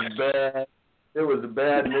 Oh, it was bad. It was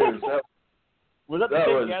bad news. Was that the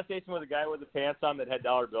same gas station with the guy with the pants on that had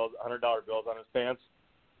 $100 bills on his pants?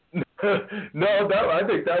 No, I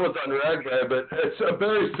think that was on Ragbag, but it's a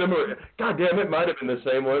very similar. God damn, it might have been the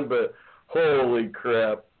same one, but holy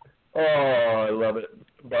crap! Oh, I love it.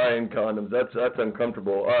 Buying condoms. That's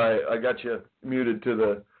uncomfortable. All right, I got you muted to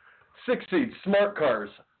the 6-seat smart cars.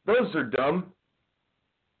 Those are dumb.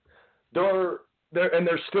 They're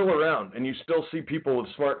still around, and you still see people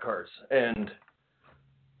with smart cars, and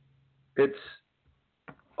it's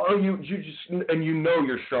you just and you know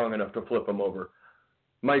you're strong enough to flip them over.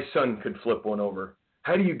 My son could flip one over.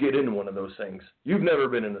 How do you get in one of those things? You've never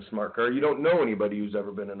been in a smart car. You don't know anybody who's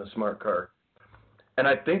ever been in a smart car. And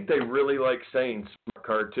I think they really like saying smart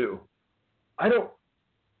car too.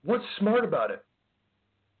 What's smart about it?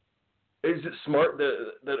 Is it smart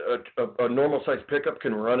that a normal sized pickup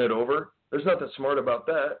can run it over? There's nothing smart about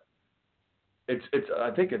that.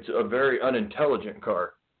 I think it's a very unintelligent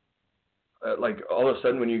car. Like all of a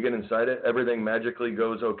sudden when you get inside it, everything magically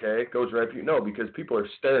goes okay. It goes right for you. No, because people are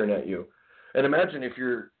staring at you. And imagine if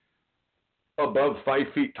you're above 5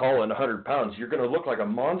 feet tall and 100 pounds, you're going to look like a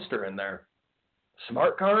monster in there.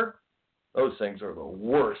 Smart car? Those things are the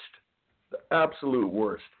worst. The absolute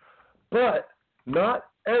worst. But not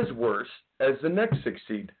as worse as the next 6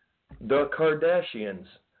 seed, the Kardashians.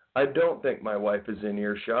 I don't think my wife is in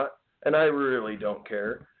earshot, and I really don't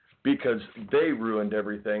care. Because they ruined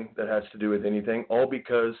everything that has to do with anything, all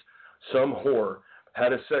because some whore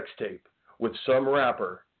had a sex tape with some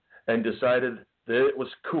rapper and decided that it was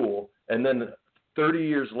cool, and then 30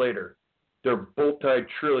 years later, they're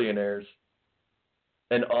multi-trillionaires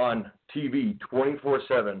and on TV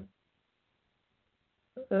 24/7.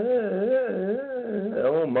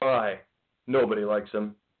 Oh my. Nobody likes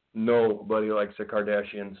them. Nobody likes the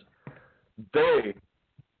Kardashians. They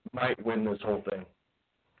might win this whole thing.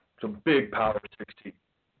 It's a big power 60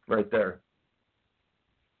 right there.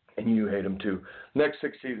 And you hate them too. Next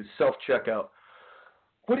 60 is self-checkout.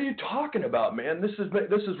 What are you talking about, man? This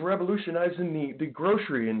is revolutionizing the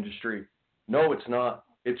grocery industry. No, it's not.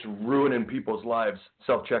 It's ruining people's lives,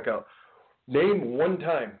 self-checkout. Name one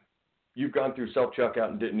time you've gone through self-checkout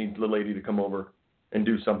and didn't need the lady to come over and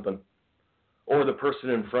do something. Or the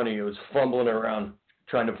person in front of you is fumbling around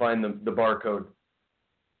trying to find the barcode.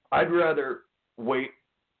 I'd rather wait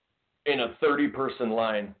in a 30-person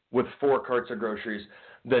line with 4 carts of groceries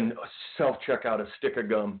than self-checkout a stick of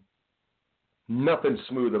gum. Nothing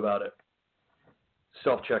smooth about it.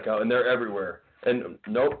 Self-checkout, and they're everywhere. And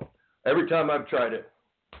nope, every time I've tried it,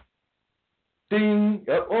 ding,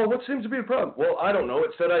 oh, what seems to be the problem? Well, I don't know.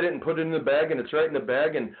 It said I didn't put it in the bag, and it's right in the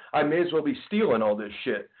bag, and I may as well be stealing all this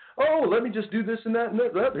shit. Oh, let me just do this and that, and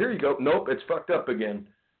that. Here you go. Nope, it's fucked up again.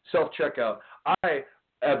 Self-checkout. I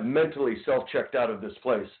have mentally self-checked out of this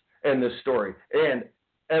place. And this story, and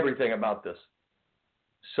everything about this.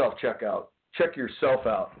 Self-checkout. Check yourself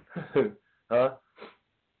out. Huh?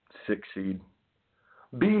 6 seed.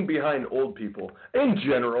 Being behind old people. In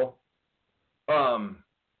general,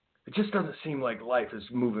 it just doesn't seem like life is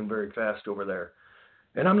moving very fast over there.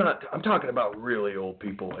 And I'm talking about really old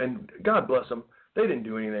people. And God bless them. They didn't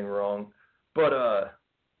do anything wrong. But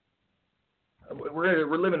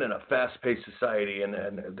we're living in a fast-paced society, and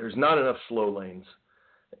there's not enough slow lanes.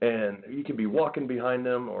 And you can be walking behind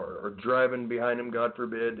them or driving behind them, God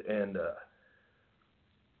forbid. And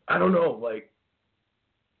I don't know, like,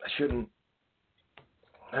 maybe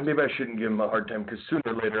I shouldn't give them a hard time, because sooner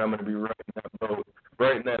or later I'm going to be right in that boat,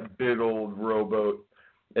 right in that big old rowboat,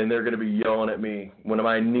 and they're going to be yelling at me when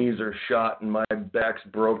my knees are shot and my back's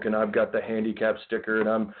broken. I've got the handicap sticker and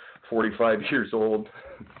I'm 45 years old.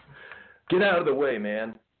 Get out of the way,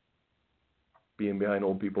 man. being behind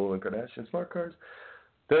old people and Kardashian smart cars.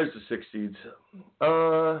 There's the 6 seeds.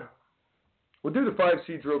 We'll do the 5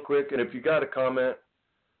 seeds real quick, and if you got a comment,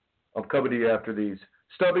 I'll cover to you after these.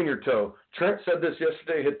 Stubbing your toe. Trent said this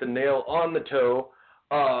yesterday, hit the nail on the toe.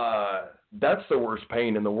 That's the worst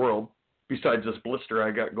pain in the world, besides this blister I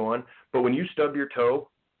got going. But when you stub your toe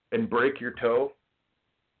and break your toe,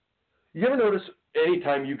 you ever notice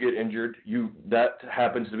anytime you get injured, that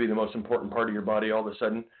happens to be the most important part of your body all of a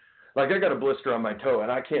sudden? Like I got a blister on my toe,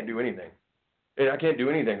 and I can't do anything. And I can't do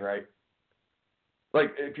anything right.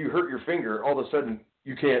 Like if you hurt your finger, all of a sudden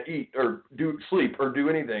you can't eat or sleep or do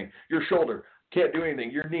anything. Your shoulder, can't do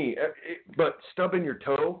anything. Your knee. But stubbing your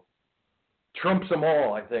toe trumps them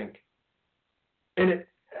all, I think. And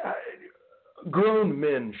grown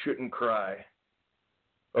men shouldn't cry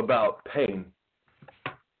about pain.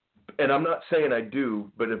 And I'm not saying I do,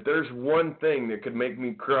 but if there's one thing that could make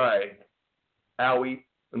me cry, owie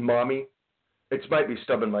and mommy, it might be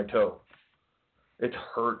stubbing my toe. It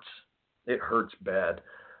hurts. It hurts bad.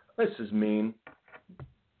 This is mean.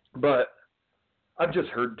 But I've just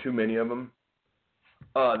heard too many of them.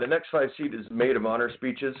 The next 5 seed is maid of honor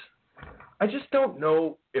speeches. I just don't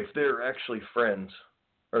know if they're actually friends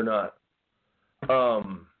or not.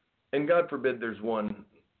 And God forbid there's one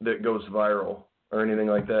that goes viral or anything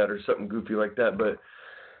like that or something goofy like that. But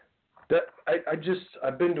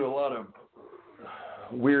I've been to a lot of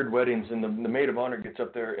weird weddings, and the maid of honor gets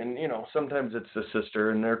up there, and sometimes it's the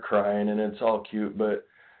sister and they're crying and it's all cute, but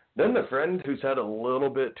then the friend who's had a little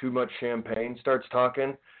bit too much champagne starts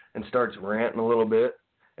talking and starts ranting a little bit,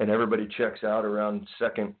 and everybody checks out around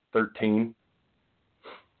second 13.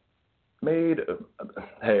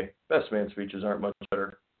 Hey, best man speeches aren't much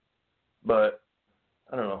better, but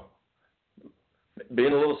I don't know,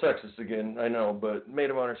 being a little sexist again, I know, but maid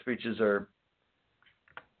of honor speeches are.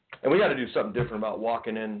 And we got to do something different about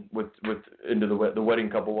walking in into the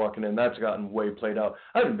wedding couple walking in. That's gotten way played out.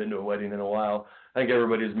 I haven't been to a wedding in a while. I think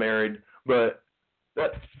everybody's married, but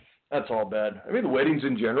that's all bad. I mean, the weddings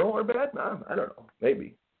in general are bad. I don't know,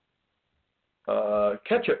 maybe.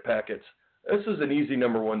 Ketchup packets. This is an easy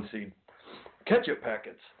number 1 seed. Ketchup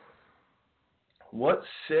packets. What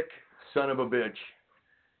sick son of a bitch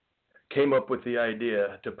came up with the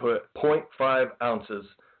idea to put 0.5 ounces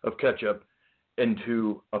of ketchup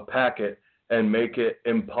into a packet and make it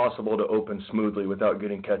impossible to open smoothly without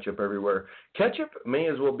getting ketchup everywhere? Ketchup may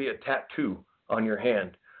as well be a tattoo on your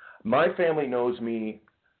hand. My family knows me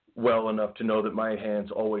well enough to know that my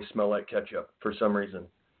hands always smell like ketchup for some reason.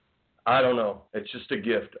 I don't know. It's just a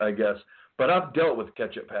gift, I guess. But I've dealt with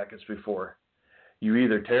ketchup packets before. You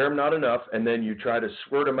either tear them not enough, and then you try to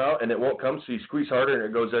squirt them out, and it won't come, so you squeeze harder, and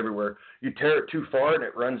it goes everywhere. You tear it too far, and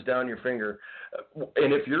it runs down your finger.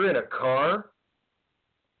 And if you're in a car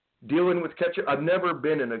dealing with ketchup, I've never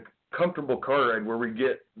been in a comfortable car ride where we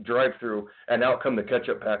get drive-through, and out come the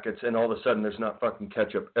ketchup packets, and all of a sudden there's not fucking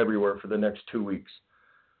ketchup everywhere for the next 2 weeks.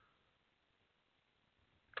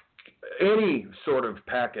 Any sort of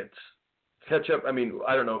packets. Ketchup, I mean,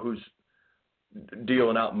 I don't know who's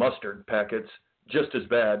dealing out mustard packets, just as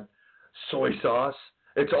bad. Soy sauce,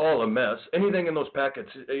 it's all a mess. Anything in those packets,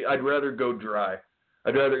 I'd rather go dry.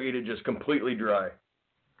 I'd rather eat it just completely dry.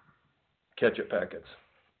 Ketchup packets.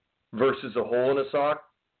 Versus a hole in a sock,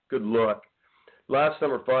 good luck. Last,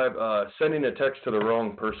 number 5, sending a text to the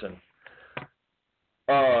wrong person.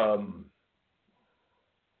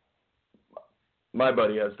 My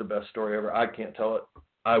buddy has the best story ever. I can't tell it.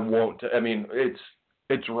 I won't. I mean,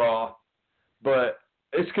 it's raw. But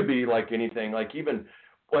this could be like anything. Like even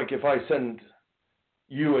like if I send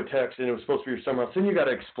you a text and it was supposed to be somewhere else, then you got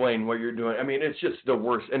to explain what you're doing. I mean, it's just the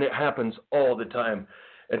worst, and it happens all the time.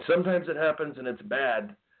 And sometimes it happens and it's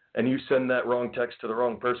bad, and you send that wrong text to the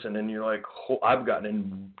wrong person, and you're like, I've gotten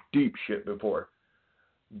in deep shit before.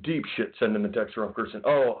 Deep shit sending the text to the wrong person.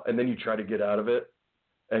 Oh, and then you try to get out of it,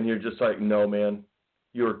 and you're just like, no, man,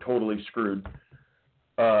 you're totally screwed.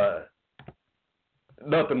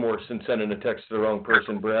 Nothing worse than sending a text to the wrong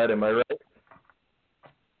person, Brad. Am I right?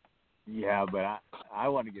 Yeah, but I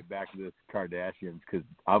want to get back to this Kardashians because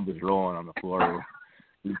I was rolling on the floor.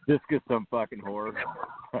 Just get some fucking whore.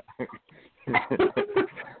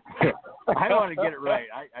 I want to get it right.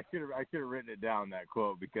 I should have written it down, that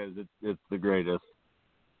quote, because it's the greatest.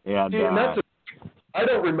 And I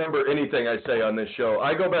don't remember anything I say on this show.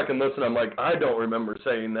 I go back and listen. I'm like, I don't remember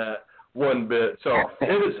saying that one bit. So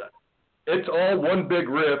it's all one big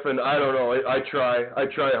riff, and I don't know. I try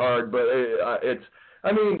hard, but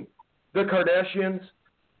I mean, the Kardashians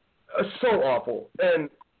are so awful, and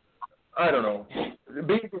I don't know.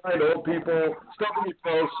 Being behind old people, stuffing your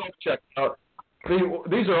clothes, self-checkout.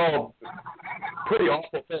 These are all pretty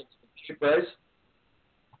awful things, guys.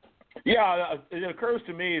 Yeah, it occurs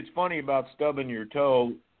to me it's funny about stubbing your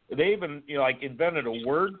toe. They even invented a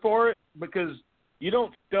word for it because you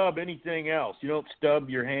don't stub anything else. You don't stub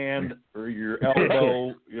your hand or your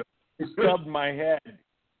elbow. You stubbed my head.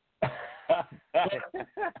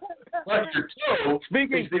 Like your toe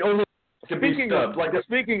Speaking is the only to be stubbed.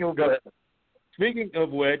 Speaking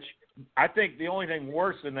of which, I think the only thing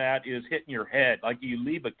worse than that is hitting your head. Like you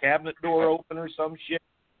leave a cabinet door open or some shit,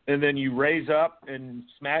 and then you raise up and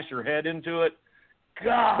smash your head into it.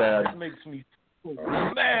 God, that makes me so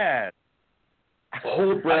mad. A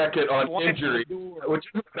whole bracket on injury, which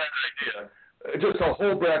is a bad idea. Just a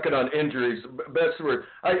whole bracket on injuries. Best word.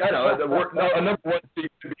 I know. Number one seems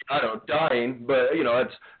to be, dying, but,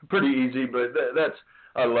 it's pretty easy, but that's,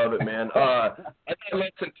 I love it, man. I got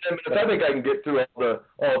less than 10 minutes. I think I can get through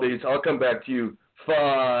all these. I'll come back to you,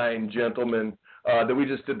 fine gentlemen, that we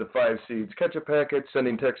just did the 5 seeds. Catch a packet,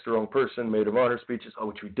 sending text to the wrong person, maid of honor speeches,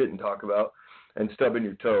 which we didn't talk about, and stubbing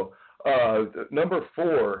your toe. Number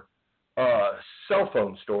 4, cell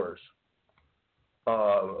phone stores.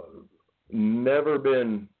 Never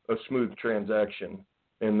been a smooth transaction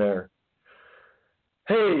in there.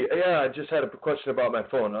 Hey, yeah, I just had a question about my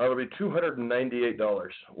phone. It'll be $298.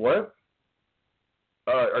 What?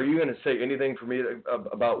 Are you going to say anything for me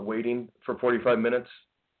about waiting for 45 minutes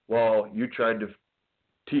while you tried to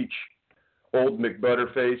teach old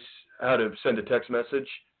McButterface how to send a text message?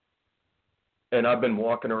 And I've been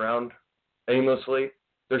walking around aimlessly.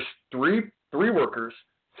 There's three workers,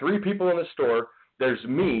 3 people in the store. There's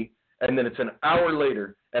me, and then it's an hour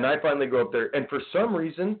later, and I finally go up there. And for some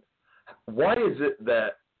reason, why is it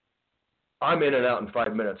that I'm in and out in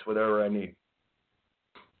 5 minutes, whatever I need?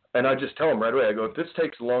 And I just tell them right away. I go, if this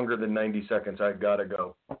takes longer than 90 seconds, I gotta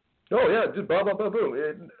go. Oh yeah, just blah blah blah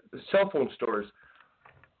boom. Cell phone stores.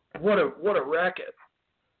 What a racket.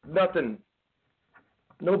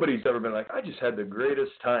 Nobody's ever been like, I just had the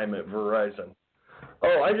greatest time at Verizon.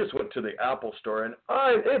 Oh, I just went to the Apple store, and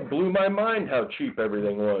it blew my mind how cheap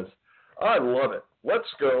everything was. I love it.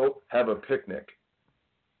 Let's go have a picnic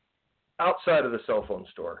outside of the cell phone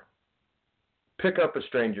store. Pick up a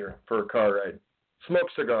stranger for a car ride.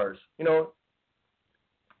 Smoke cigars.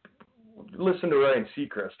 Listen to Ryan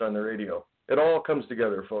Seacrest on the radio. It all comes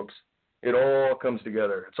together, folks. It all comes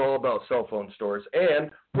together. It's all about cell phone stores.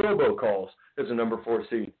 And robocalls is a number 4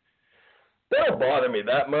 seed. They don't bother me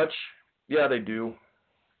that much. Yeah, they do,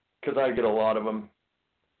 because I get a lot of them.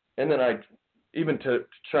 And then even to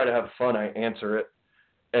try to have fun, I answer it.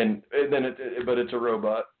 And then but it's a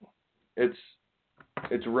robot. It's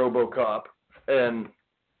RoboCop, and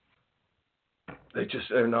they're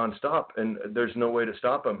nonstop, and there's no way to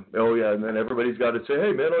stop them. Oh yeah, and then everybody's got to say,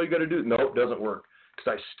 hey man, all you got to do. No, it doesn't work,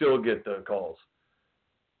 because I still get the calls.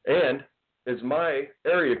 And my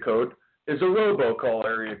area code is a robocall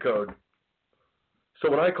area code. So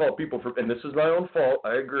when I call people and this is my own fault,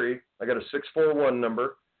 I agree. I got a 641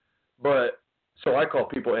 number, but so I call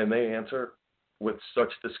people and they answer with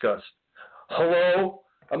such disgust. Hello?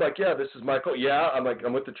 I'm like, yeah, this is Michael. Yeah, I'm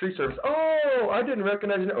with the tree service. Oh, I didn't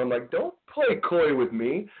recognize you. I'm like, don't play coy with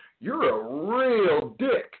me. You're a real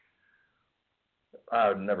dick. I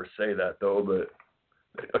would never say that, though, but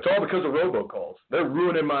it's all because of robocalls. They're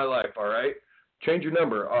ruining my life, all right? Change your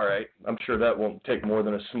number. All right. I'm sure that won't take more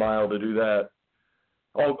than a smile to do that.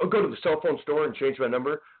 I'll go to the cell phone store and change my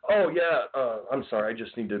number. Oh, yeah, I'm sorry. I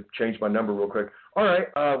just need to change my number real quick. All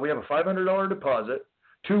right, we have a $500 deposit,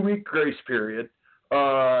 2-week grace period.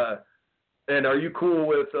 And are you cool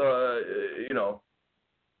with,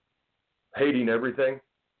 hating everything?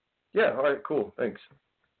 Yeah, all right, cool, thanks.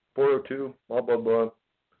 402, blah, blah, blah,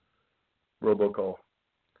 robocall.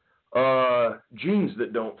 Jeans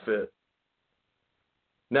that don't fit.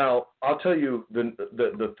 Now, I'll tell you,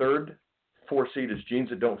 the third 4 seed is jeans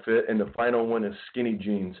that don't fit, and the final one is skinny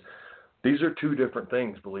jeans. These are 2 different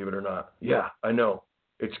things, believe it or not. Yeah, I know.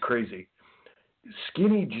 It's crazy.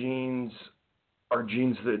 Skinny jeans are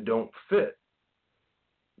jeans that don't fit.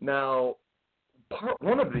 Now,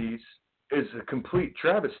 one of these is a complete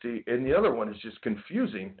travesty, and the other one is just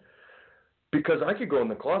confusing, because I could go in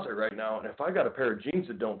the closet right now, and if I got a pair of jeans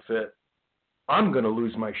that don't fit, I'm going to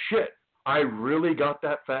lose my shit. I really got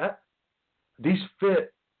that fat? These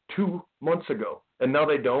fit 2 months ago, and now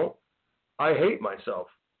they don't. I hate myself.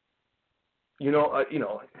 I'm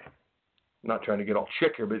not trying to get all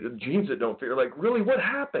chick here, but the jeans that don't fit, you're like, really, what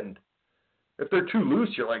happened? If they're too loose,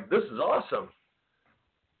 you're like, this is awesome.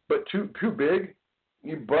 But too big,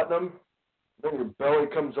 you button them, then your belly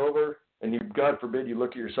comes over, and you, God forbid, you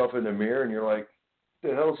look at yourself in the mirror, and you're like,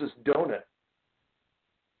 the hell is this donut?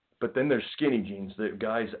 But then there's skinny jeans that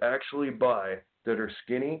guys actually buy that are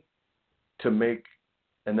skinny to make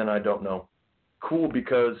and then I don't know. Cool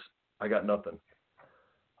because I got nothing.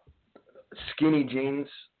 Skinny jeans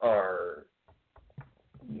are,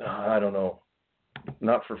 I don't know,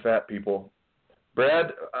 not for fat people.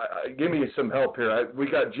 Brad, give me some help here. We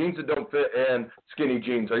got jeans that don't fit and skinny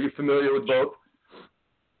jeans. Are you familiar with both?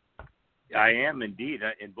 I am indeed,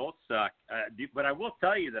 and both suck. But I will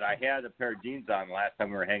tell you that I had a pair of jeans on last time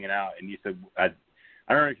we were hanging out, and you said, I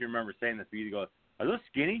don't know if you remember saying this, but you go, "Are those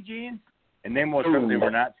skinny jeans?" And they most certainly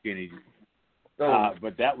were not skinny jeans.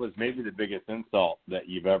 But that was maybe the biggest insult that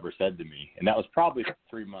you've ever said to me, and that was probably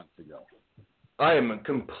 3 months ago. I am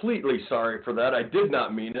completely sorry for that. I did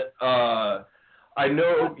not mean it. I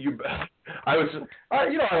know you. I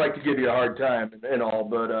like to give you a hard time and all,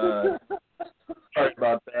 but sorry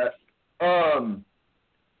about that.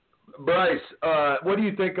 Bryce, what do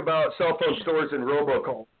you think about cell phone stores and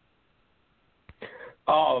robocalls?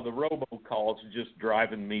 Oh, the robocalls are just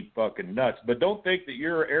driving me fucking nuts. But don't think that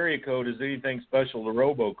your area code is anything special to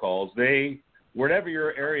robocalls. Wherever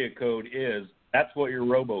your area code is, that's what your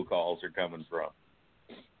robocalls are coming from.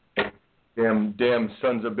 Damn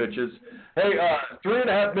sons of bitches. Hey,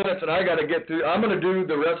 3.5 minutes, and I got to get through. I'm going to do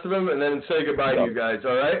the rest of them and then say goodbye to you guys,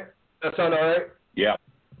 all right? That sound all right? Yeah.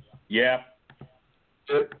 Yeah.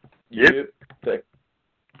 Yep.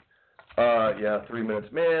 Yeah, 3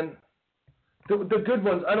 minutes. Man, the good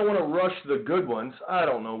ones, I don't want to rush the good ones. I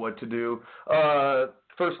don't know what to do.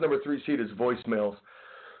 First number 3 seed is voicemails.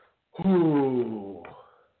 Ooh,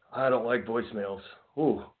 I don't like voicemails.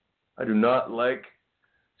 Ooh, I do not like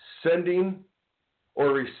sending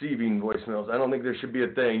or receiving voicemails. I don't think there should be a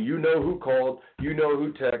thing. You know who called. You know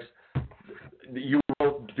who texted. You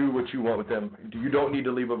will do what you want with them. You don't need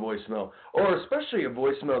to leave a voicemail. Or especially a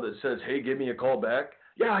voicemail that says, "Hey, give me a call back."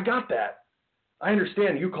 Yeah, I got that. I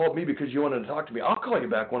understand you called me because you wanted to talk to me. I'll call you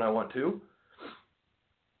back when I want to.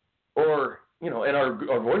 Or, and our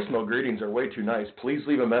voicemail greetings are way too nice. Please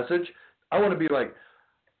leave a message. I want to be like,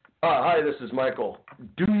 "Hi, this is Michael.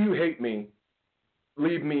 Do you hate me?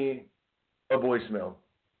 Leave me a voicemail.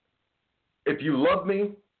 If you love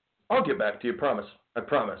me, I'll get back to you. Promise. I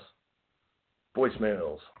promise."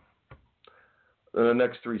 Voicemails. The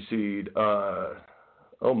next 3 seed.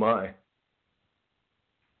 Oh my.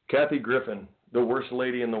 Kathy Griffin, the worst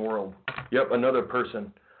lady in the world. Yep, another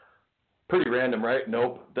person. Pretty random, right?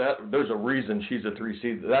 Nope. There's a reason she's a 3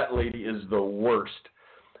 seed. That lady is the worst.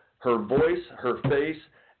 Her voice, her face,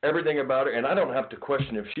 everything about her, and I don't have to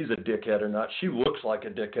question if she's a dickhead or not. She looks like a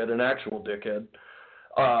dickhead, an actual dickhead.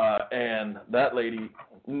 And that lady,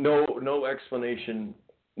 no explanation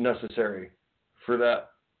necessary for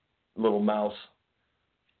that little mouse.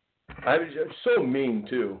 I'm so mean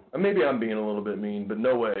too. Maybe I'm being a little bit mean, but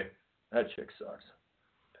no way. That chick sucks.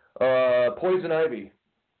 Poison ivy.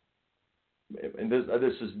 And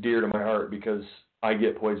this is dear to my heart because I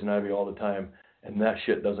get poison ivy all the time, and that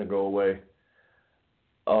shit doesn't go away.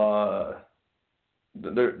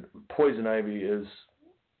 Poison ivy is,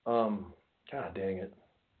 God dang it.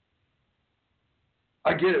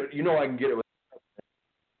 I get it. I can get it. I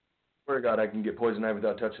swear to God, I can get poison ivy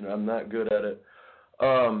without touching it. I'm not good at it.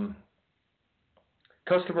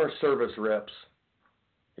 Customer service reps.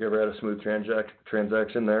 You ever had a smooth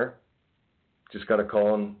transaction there? Just got to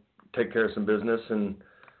call and take care of some business, and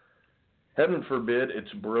heaven forbid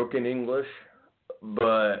it's broken English,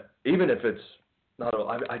 but even if it's not,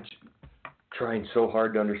 I'm trying so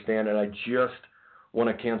hard to understand, and I just want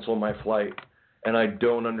to cancel my flight, and I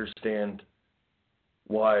don't understand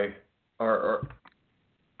why.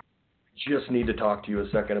 Just need to talk to you a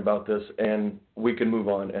second about this, and we can move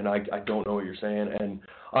on. And I don't know what you're saying, and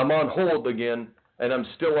I'm on hold again, and I'm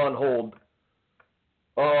still on hold.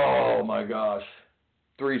 Oh my gosh,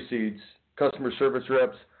 3 seeds: customer service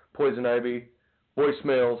reps, poison ivy,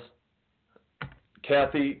 voicemails,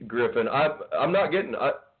 Kathy Griffin. I'm not getting,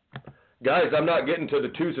 guys. I'm not getting to the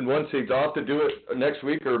 2s and 1 seeds. I'll have to do it next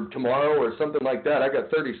week or tomorrow or something like that. I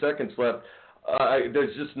got 30 seconds left.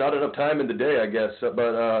 There's just not enough time in the day, I guess.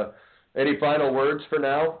 But any final words for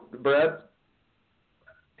now, Brad?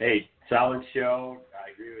 Hey, solid show.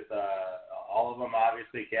 I agree with all of them.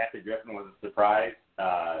 Obviously, Kathy Griffin was a surprise.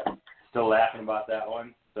 Still laughing about that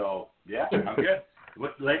one. So, yeah, I'm good.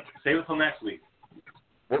 Save it till next week.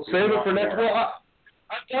 We'll save it for next. Well,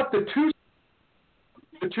 I got the 2s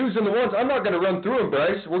and the 1s. I'm not going to run through them,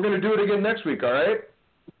 Bryce. We're going to do it again next week, all right?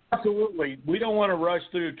 Absolutely. We don't want to rush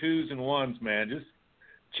through 2s and 1s, man. Just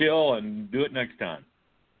chill and do it next time.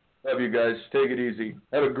 Love you guys. Take it easy.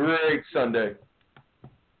 Have a great Sunday.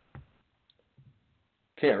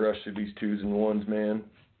 Can't rush through these 2s and 1s, man.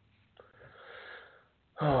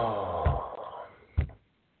 Oh.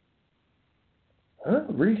 Huh?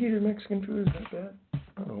 Reheated Mexican food is that bad?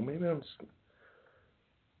 know. Maybe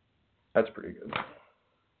that's pretty good.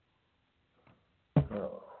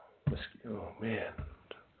 Oh man.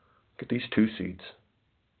 Look at these 2 seeds.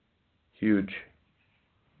 Huge.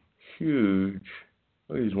 Huge.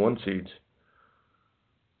 Look at these 1 seeds.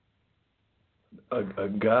 A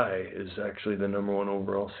guy is actually the number 1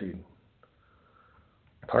 overall seed.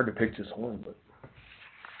 Hard to pick just one, but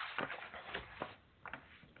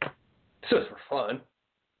it's just for fun.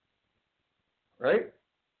 Right?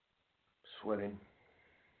 Sweating.